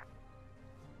 Hey, mate.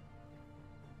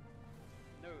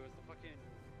 No, it was the fucking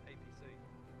APC.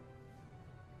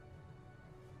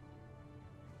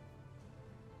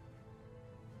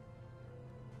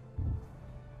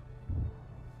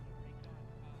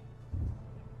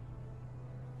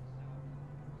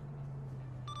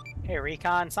 Hey,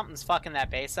 Recon, something's fucking that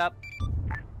base up.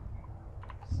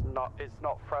 It's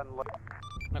not friendly.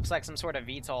 Looks like some sort of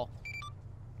VTOL.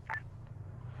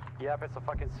 Yep, it's a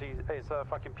fucking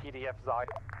PDF Xi.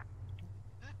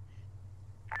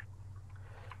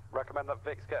 Recommend that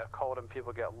Vics get cold and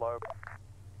people get low.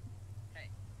 Hey.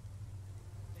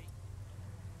 Hey.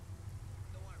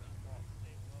 Don't worry about it.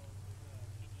 Stay low. There's a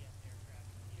PDF aircraft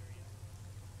in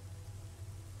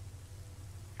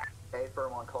the area. A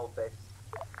firm on cold base.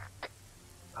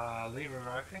 Liru,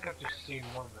 I think I've just seen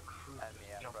one of the crew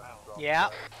jump out. Yeah.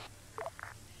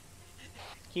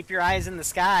 Keep your eyes in the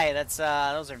sky. That's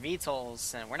those are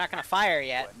VTOLs, and we're not gonna fire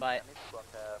yet, but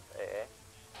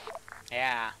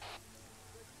yeah.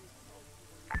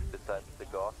 Besides the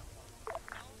ghost.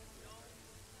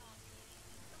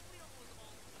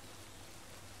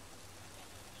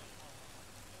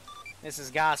 This is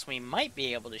Goss. We might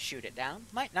be able to shoot it down.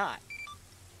 Might not.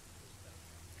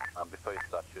 Before you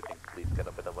start shooting, please get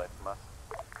a bit away from us.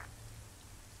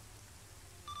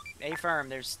 A firm.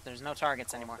 There's no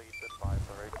targets anymore.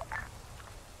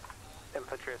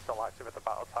 Infantry is still active at the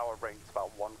battle tower. Range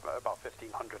about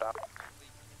 1500 out.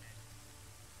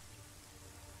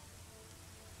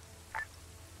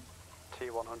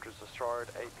 T-100 is destroyed.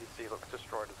 APC looks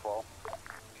destroyed as well.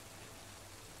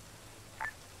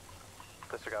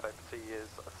 Disregard APC is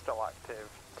still active.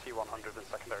 T-100 and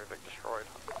secondary Vic destroyed.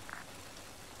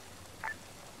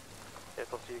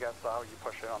 It's up to you guys how you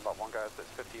push in on that one, guys.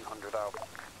 It's 1500 out.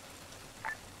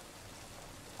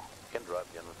 You can drive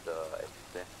in with the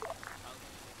APC.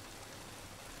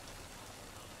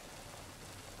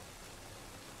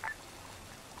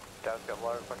 Guys, get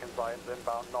low. Fucking Zion's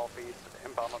inbound, northeast,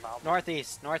 inbound and out.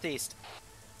 Northeast. Northeast.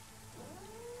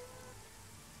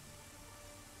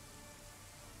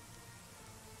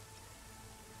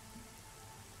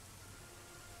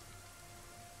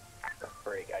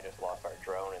 break. I just lost our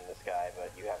drone in the sky,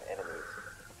 but you have enemies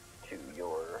to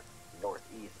your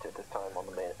northeast at this time on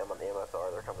the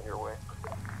MSR. They're coming your way.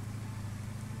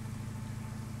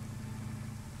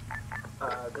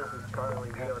 This is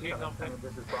Charlie.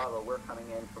 This is Bravo. We're coming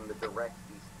in from the direct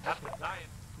east.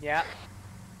 Yeah.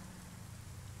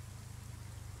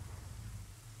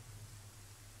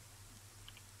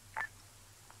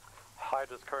 Hi,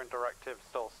 does current directive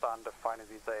still stand of finding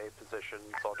these AA positions,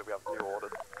 or do we have new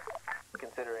orders?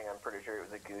 Considering I'm pretty sure it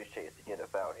was a goose chase to get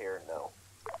us out here, no.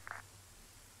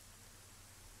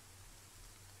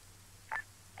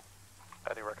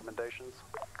 Any recommendations?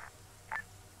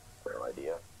 No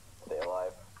idea. Stay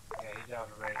alive. Yeah, he's out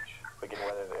of range.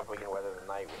 If we can weather the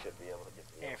night, we should be able to get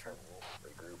the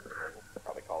regroup and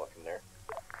probably call it from there.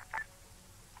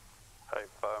 Hey,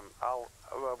 Al,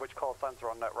 which call signs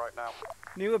are on net right now?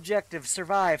 New objective,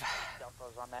 survive.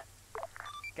 Delta's on that.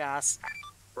 Gas.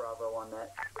 Bravo on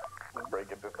net.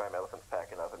 Break at this time, Elephant's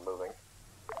packing up and moving.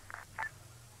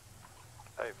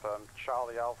 Hey,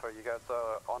 Charlie Alpha, you guys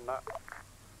on net?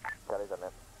 Charlie's on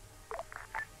net.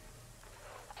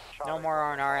 No more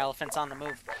R&R elephants on the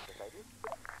move.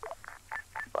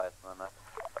 Right, on net.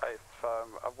 Hey,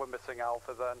 we're missing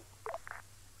Alpha then.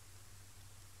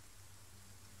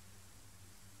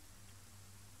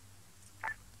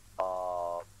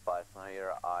 Bison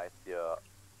here, I see a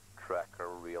tracker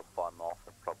real far north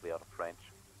and probably out of range.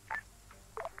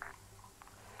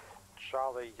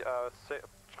 Charlie,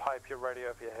 pipe your radio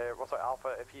if you hear. What's it,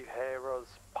 Alpha? If you hear us,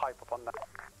 pipe up on that.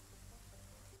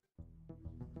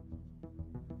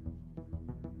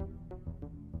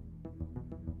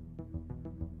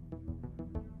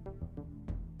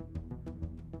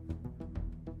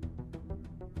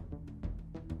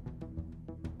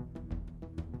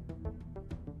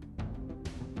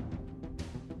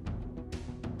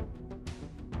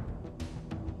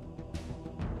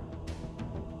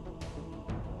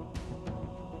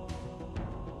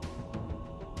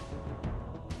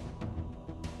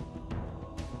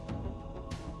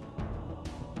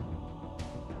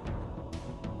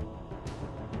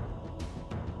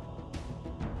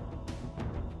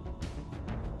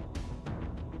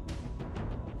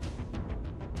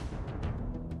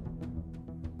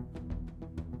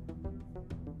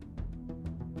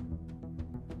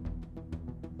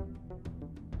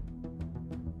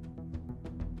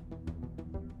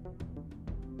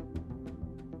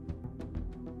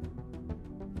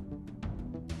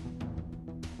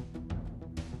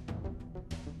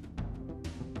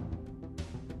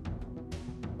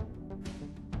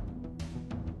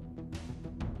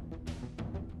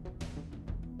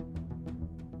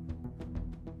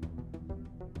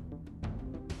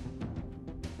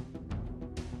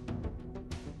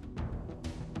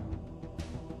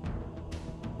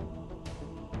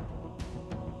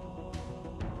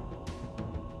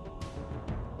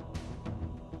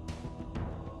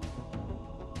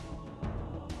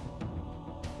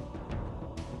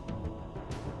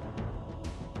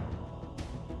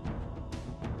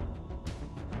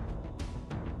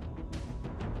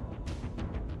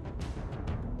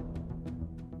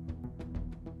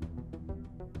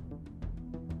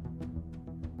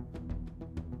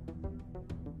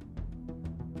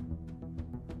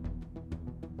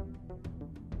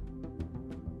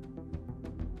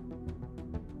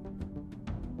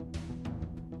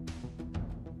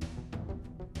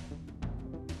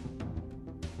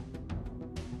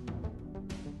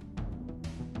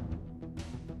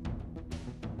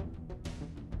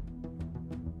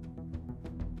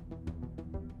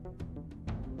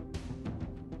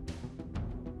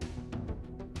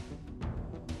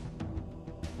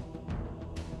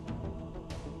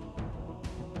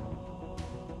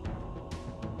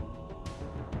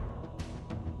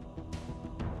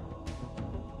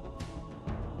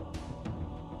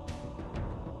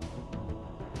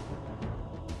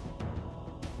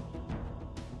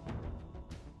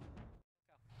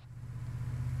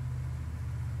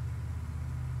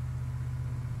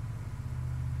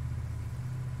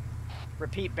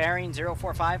 Repeat bearing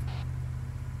 045.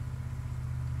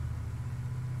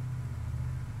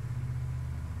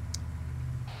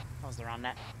 That was the wrong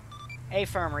net. A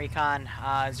firm recon,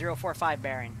 045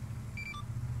 bearing.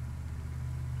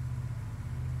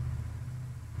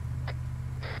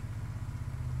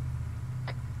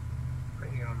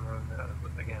 Bring on run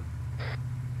again.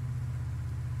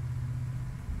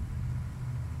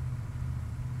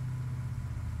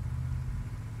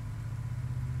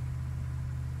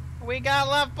 We got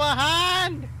left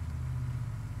behind!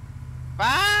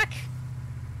 Fuck!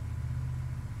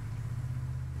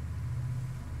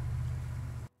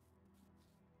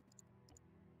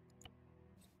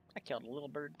 I killed a little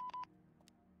bird.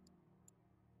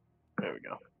 we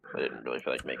go. I didn't really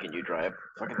feel like making you drive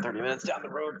fucking 30 minutes down the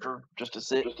road for just to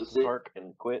sit, park,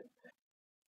 and quit.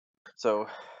 So,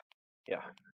 yeah.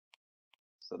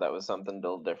 So that was something a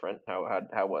little different. How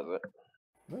was it?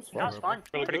 That's That was fun.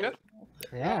 Pretty good.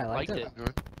 Yeah, I liked it.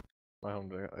 My home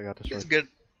day, I got to It's good.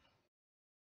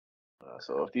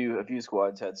 So a few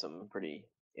squads had some pretty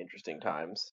interesting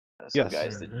times. Some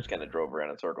guys that kind of drove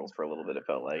around in circles for a little bit. It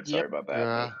felt like. Sorry about that.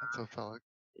 Yeah, that's what it felt like.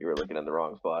 You were looking in the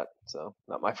wrong spot, so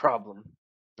not my problem.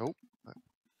 Nope.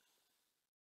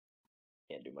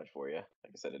 Can't do much for you.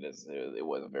 Like I said, it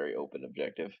was a very open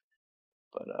objective,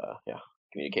 but yeah,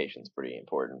 communication's pretty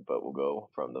important. But we'll go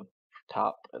from the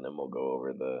top, and then we'll go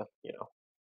over the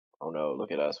oh no,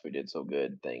 look at us, we did so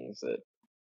good things that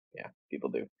people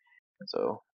do.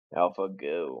 So Alpha,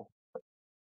 go.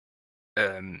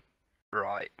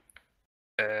 Right.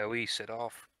 We set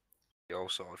off. We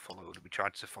also followed. We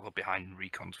tried to follow behind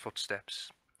Recon's footsteps.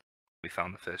 We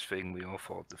found the first thing. We all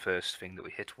thought the first thing that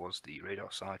we hit was the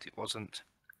radar site. It wasn't.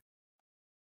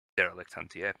 Derelict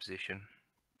anti-air position.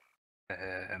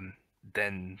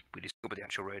 Then we discovered the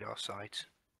actual radar site,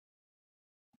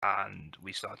 and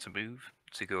we started to move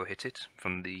to go hit it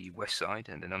from the west side.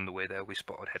 And then on the way there, we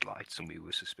spotted headlights, and we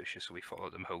were suspicious, so we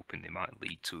followed them, hoping they might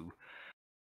lead to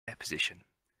air position.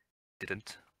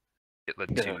 Didn't. It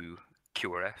led to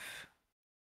QRF,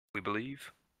 we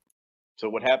believe. So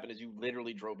what happened is you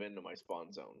literally drove into my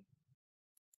spawn zone.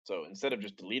 So instead of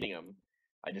just deleting them,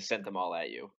 I just sent them all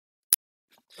at you.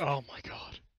 Oh my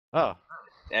god. Oh.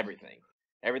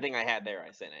 Everything I had there,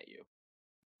 I sent at you.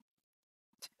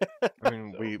 I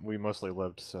mean, we mostly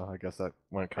lived, so I guess that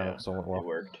went kind of somewhat well. It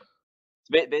worked.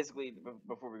 So basically,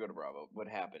 before we go to Bravo, what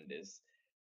happened is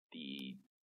the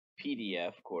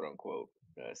PDF, quote unquote,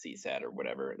 CSAT or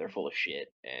whatever, they're full of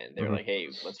shit, and they're like, hey,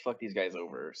 let's fuck these guys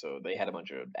over. So they had a bunch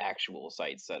of actual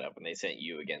sites set up, and they sent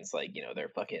you against, like, their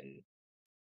fucking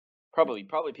probably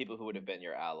people who would have been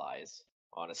your allies,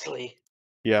 honestly.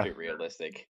 Yeah. To be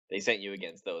realistic. They sent you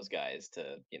against those guys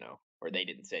to, or they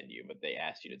didn't send you, but they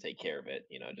asked you to take care of it.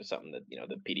 Just something that,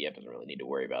 the PDF doesn't really need to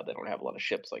worry about. They don't have a lot of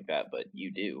ships like that, but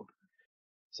you do.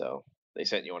 So they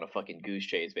sent you on a fucking goose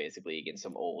chase, basically, against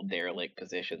some old derelict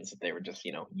positions that they were just,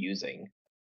 using.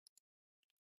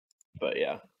 But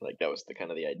yeah, like that was the kind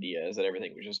of the idea, is that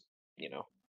everything was just,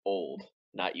 old,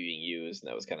 not being used, and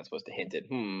that was kind of supposed to hint at,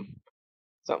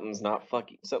 something's not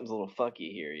fucky, something's a little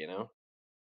fucky here,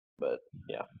 But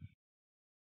yeah.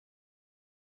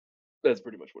 That's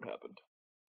pretty much what happened.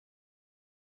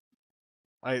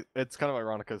 It's kind of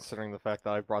ironic considering the fact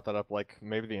that I brought that up, like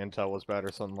maybe the intel was bad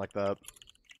or something like that.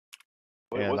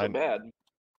 Well, it wasn't bad.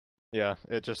 Yeah,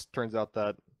 it just turns out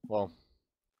that, well,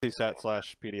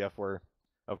 CSAT/PDF were,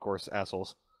 of course,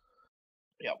 assholes.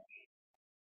 Yep.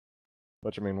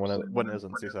 Which, I mean, when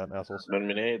isn't CSAT assholes? I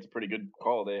mean, hey, it's a pretty good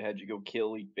call. They had you go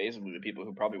kill basically the people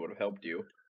who probably would have helped you.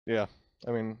 Yeah.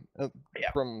 I mean,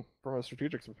 from a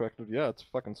strategic perspective, yeah, it's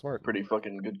fucking smart. Pretty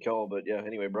fucking good call, but yeah,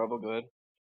 anyway, Bravo, go ahead.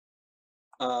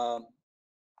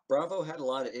 Bravo had a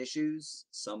lot of issues.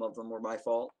 Some of them were my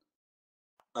fault.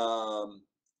 I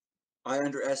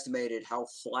underestimated how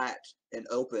flat and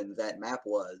open that map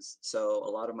was, so a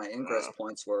lot of my ingress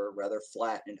points were rather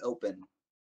flat and open.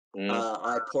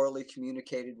 I poorly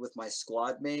communicated with my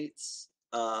squad mates.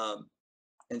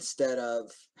 Instead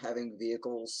of having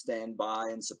vehicles stand by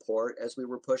and support as we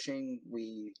were pushing,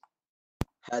 we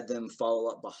had them follow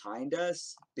up behind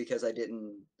us because I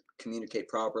didn't communicate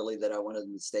properly that I wanted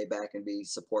them to stay back and be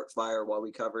support fire while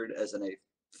we covered, as in a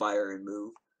fire and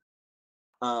move.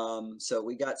 So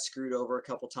we got screwed over a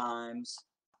couple times,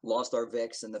 lost our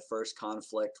VIX in the first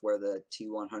conflict where the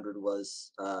T-100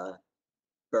 was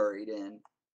buried in.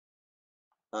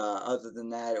 Other than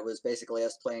that, it was basically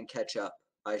us playing catch up.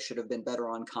 I should have been better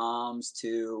on comms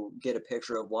to get a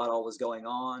picture of what all was going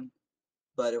on,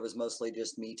 but it was mostly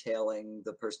just me tailing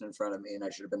the person in front of me, and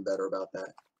I should have been better about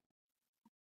that.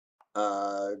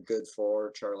 Good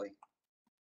for Charlie.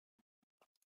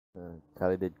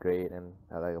 Charlie did great, and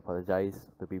I apologize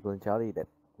to people in Charlie that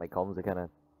my comms are kind of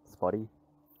spotty,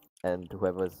 and to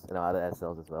whoever's in other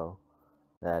SLs as well.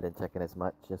 I didn't check in as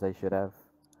much as I should have.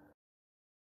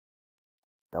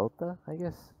 Delta, I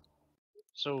guess.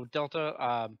 So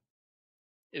Delta,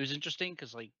 it was interesting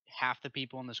because like half the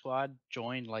people in the squad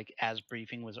joined like as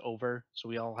briefing was over, so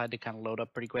we all had to kind of load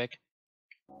up pretty quick.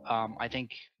 I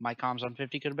think my comms on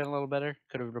 50 could have been a little better.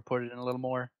 Could have reported in a little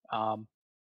more. And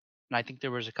I think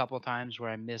there was a couple of times where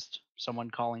I missed someone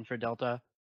calling for Delta,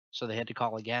 so they had to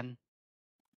call again.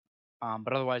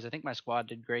 But otherwise, I think my squad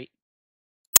did great.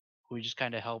 We just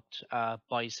kind of helped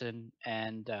Bison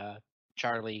and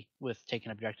Charlie with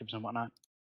taking objectives and whatnot.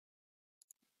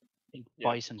 I think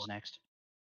Bison's next.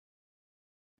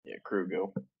 Yeah, crew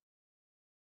go.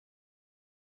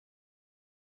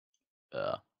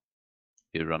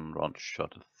 You run around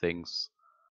shot at things.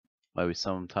 Maybe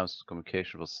sometimes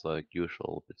communication was like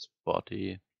usual, a bit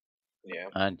spotty. Yeah.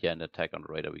 And yeah, an attack on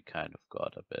radar we kind of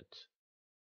got a bit.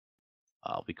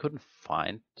 We couldn't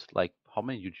find, like, how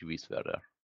many UGVs were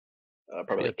there?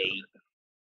 Probably like 8.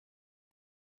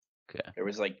 Okay. There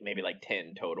was like maybe like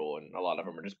 10 total, and a lot of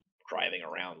them are just driving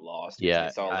around lost. 'Cause Yeah,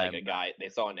 they saw like a guy, they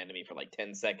saw an enemy for like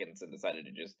 10 seconds and decided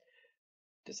to just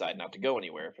decide not to go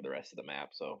anywhere for the rest of the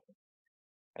map. So,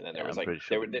 and then there Yeah, was I'm like pretty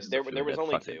sure there was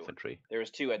only 2. Infantry. There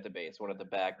was 2 at the base, one at the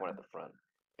back, one at the front.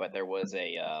 But there was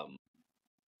a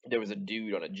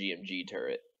dude on a GMG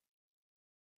turret,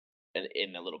 and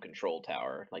in a little control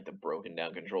tower, like the broken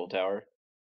down control tower.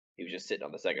 He was just sitting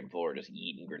on the 2nd floor, just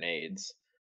eating grenades.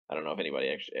 I don't know if anybody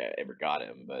actually ever got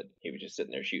him, but he was just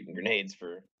sitting there shooting grenades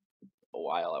for a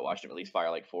while. I watched him at least fire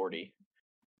like 40.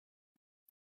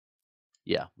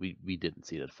 Yeah, we didn't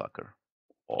see that fucker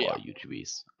or Yeah.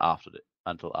 UGVs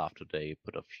until after they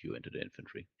put a few into the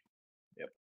infantry. Yep,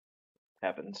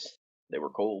 happens. They were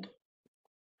cold,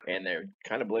 and they're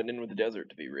kind of blending with the desert,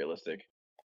 to be realistic.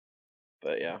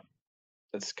 But yeah,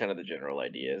 that's kind of the general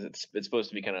idea. Is it's supposed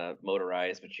to be kind of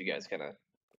motorized, but you guys kind of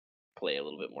play a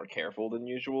little bit more careful than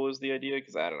usual is the idea,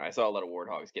 because I don't know, I saw a lot of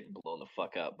Warthogs getting blown the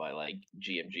fuck up by like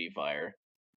GMG fire.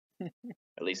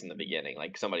 At least in the beginning,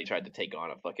 like somebody tried to take on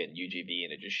a fucking UGV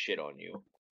and it just shit on you.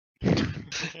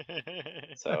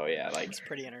 So yeah, like it's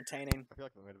pretty entertaining. I feel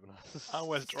like that might have been us. I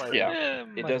was right. Yeah,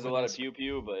 it does a lot of pew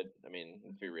pew, but I mean,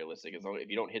 let's be realistic. As long if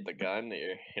you don't hit the gun,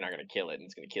 you're not gonna kill it, and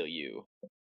it's gonna kill you.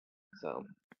 So,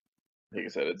 like I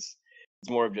said, it's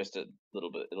more of just a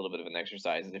little bit of an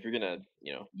exercise. And if you're gonna,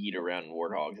 yeet around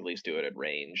Warthogs, at least do it at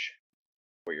range,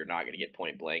 where you're not gonna get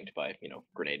point blanked by,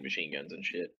 grenade machine guns and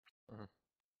shit. Mhm.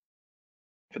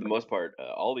 For the most part,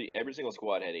 every single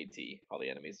squad had AT, all the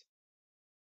enemies.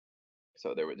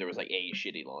 So there was like a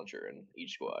shitty launcher in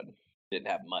each squad. Didn't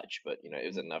have much, but it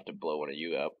was enough to blow one of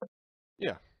you up.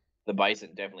 Yeah. The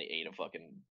Bison definitely ate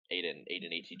an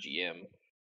ATGM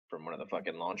from one of the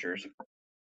fucking launchers.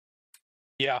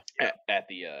 Yeah. At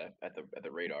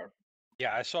the radar.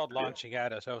 Yeah, I saw it launching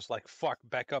at us. I was like, "Fuck,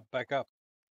 back up, back up."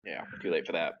 Yeah, too late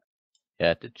for that.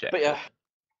 Yeah, to check. But yeah,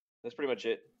 that's pretty much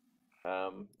it.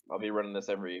 I'll be running this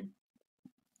every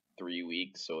 3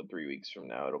 weeks, so 3 weeks from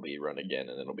now it'll be run again,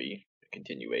 and it'll be a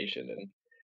continuation, and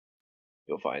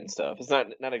you'll find stuff. It's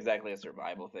not exactly a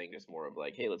survival thing, just more of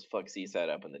like, hey, let's fuck CSAT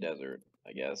up in the desert,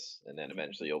 I guess, and then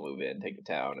eventually you'll move in, take the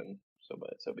town, and so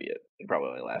be it. It probably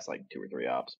only lasts like 2 or 3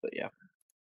 ops, but yeah.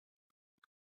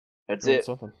 That's it.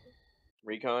 Something.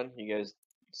 Recon, you guys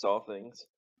saw things?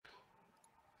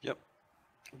 Yep.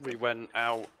 We went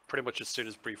out pretty much as soon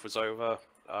as brief was over,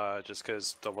 just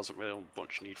because there wasn't really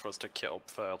much need for us to kit up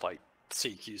for like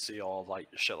CQC or like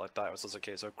shit like that. It was just a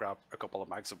case of grab a couple of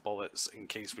mags of bullets in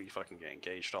case we fucking get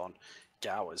engaged on,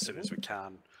 get out as soon as we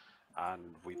can,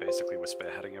 and we basically were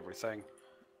spearheading everything.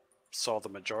 Saw the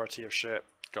majority of shit,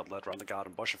 got led around the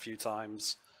garden bush a few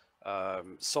times,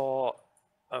 saw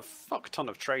a fuck ton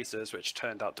of traces, which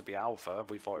turned out to be Alpha.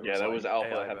 We thought it was that like was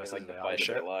Alpha AI having versus like the AI fight of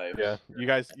shit. their lives. Yeah,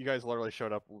 you guys literally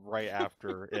showed up right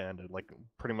after it ended, like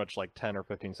pretty much like 10 or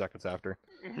 15 seconds after.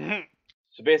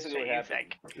 So basically what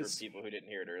happened, for people who didn't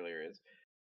hear it earlier, is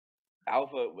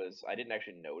Alpha was, I didn't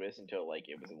actually notice until like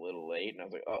it was a little late, and I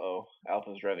was like, uh-oh,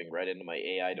 Alpha's revving right into my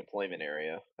AI deployment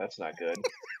area. That's not good.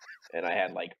 And I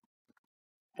had like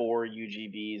 4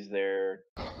 UGVs there,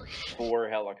 4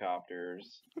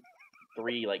 helicopters,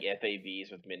 3 like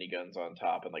FAVs with miniguns on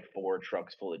top, and like 4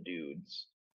 trucks full of dudes.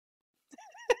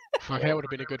 Okay, that would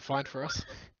have been a good find for us.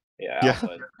 Yeah,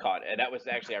 Alpha caught, and that was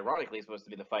actually ironically supposed to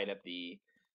be the fight at the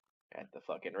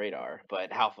fucking radar,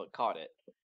 but Alpha caught it.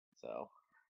 So,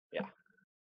 yeah.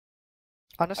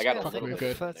 Honestly, I got a I think little the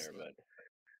bit first, there, but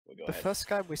we'll go the ahead. first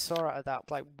guy we saw out of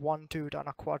that, like one dude on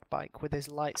a quad bike with his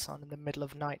lights on in the middle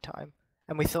of nighttime,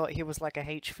 and we thought he was like a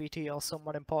HVT or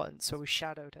someone important, so we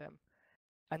shadowed him,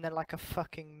 and then like a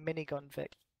fucking minigun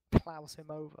Vic plows him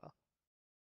over,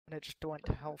 and it just went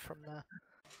to hell from there.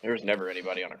 There was never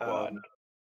anybody on a quad.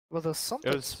 Well, there's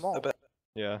something small.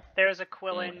 Yeah. There's a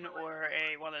Quillen or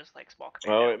one of those like small.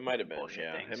 Oh, it might have been. bullshit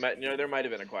Yeah, things. it might. There might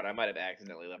have been a quad. I might have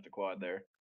accidentally left a quad there.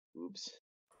 Oops.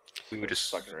 We were just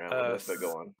fucking around with this, but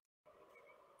go on.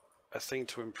 A thing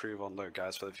to improve on though,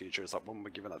 guys, for the future is that when we're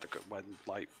given that when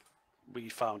like we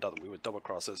found out that we were double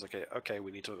crosses, okay,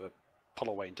 we need to pull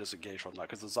away and disengage from that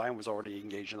because the Zion was already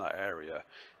engaged in that area,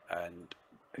 and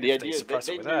The if idea is suppress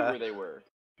they it knew with air, where they were.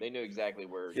 They knew exactly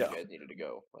where you guys needed to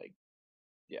go. Like,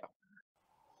 yeah.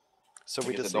 So Like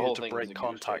we I said, just the whole needed to thing was break a goose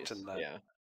contact chase. and then Yeah.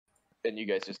 And you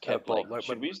guys just kept but, like,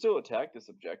 should we still attack this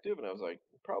objective? And I was like,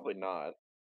 probably not.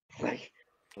 Like,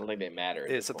 I don't think they matter.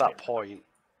 It's at that point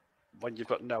when you've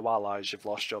got no allies, you've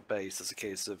lost your base. It's a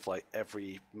case of like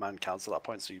every man counts at that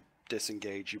point. So you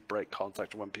disengage, you break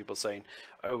contact. When people saying,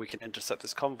 "Oh, we can intercept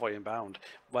this convoy inbound,"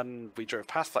 when we drove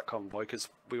past that convoy, because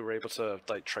we were able to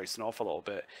like trace north a little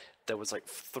bit, there was like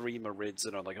 3 Marids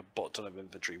and like a butt ton of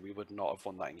infantry. We would not have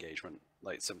won that engagement.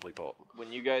 Like, simply put.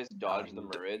 When you guys dodged the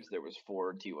Marids, there was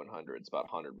 4 T-100s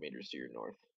about 100 meters to your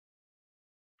north.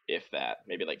 If that,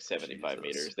 maybe like 75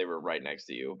 meters. They were right next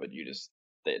to you, but you just,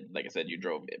 like I said, you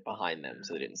drove behind them,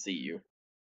 so they didn't see you.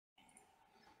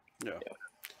 Yeah.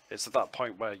 It's at that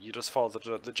point where you just follow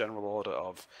the general order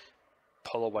of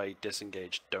pull away,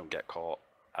 disengage, don't get caught,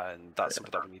 and that's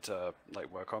something that we need to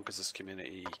like work on, because this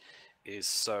community is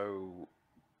so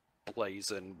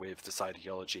blazing with this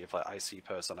ideology of like, I see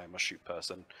person, I must shoot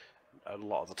person. A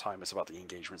lot of the time it's about the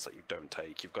engagements that you don't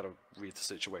take. You've got to read the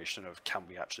situation of, can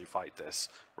we actually fight this,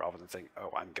 rather than think,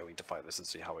 oh, I'm going to fight this and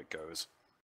see how it goes.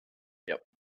 Yep.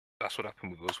 That's what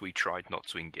happened with us. We tried not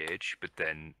to engage, but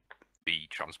then the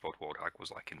transport Warthog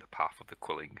was like in the path of the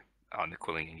Quilling, and the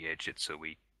Quilling engaged it, so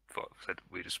we said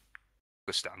we just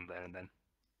stand there, and then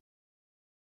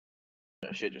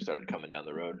shit just started coming down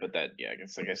the road. But that, yeah, I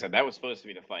guess, like I said, that was supposed to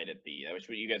be the fight at the, that was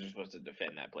what you guys were supposed to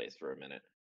defend that place for a minute.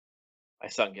 I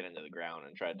sunk it into the ground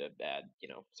and tried to add, you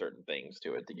know, certain things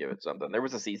to it to give it something. There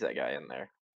was a CSAT guy in there,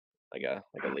 like a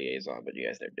liaison, but you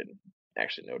guys didn't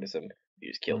actually notice him. You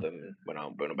just killed him and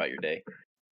went about your day.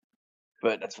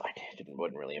 But that's fine. It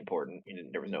wasn't really important.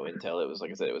 There was no intel. It was,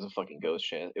 like I said, it was a fucking ghost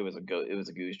chase. It was a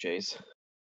goose chase.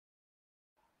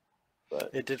 But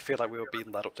it did feel like we were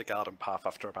being led up the garden path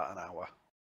after about an hour.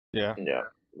 Yeah. Yeah.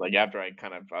 Like, after I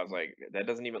was like, that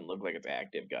doesn't even look like it's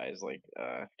active, guys. Like,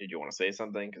 did you want to say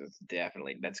something? Because it's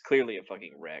definitely, that's clearly a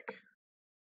fucking wreck.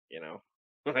 You know?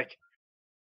 Like,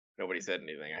 nobody said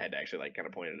anything. I had to actually, like, kind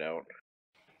of point it out.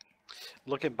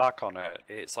 Looking back on it,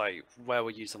 it's like where we're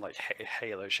using like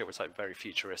Halo shit was like very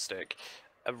futuristic.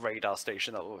 A radar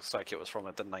station that looks like it was from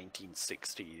like the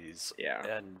 1960s. Yeah.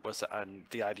 And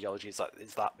the ideology is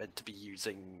that meant to be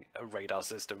using a radar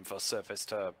system for surface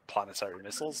to planetary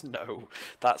missiles? No,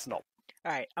 that's not.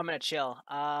 Alright, I'm gonna chill.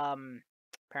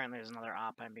 Apparently there's another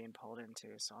op I'm being pulled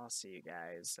into, so I'll see you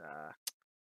guys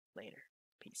later.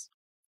 Peace.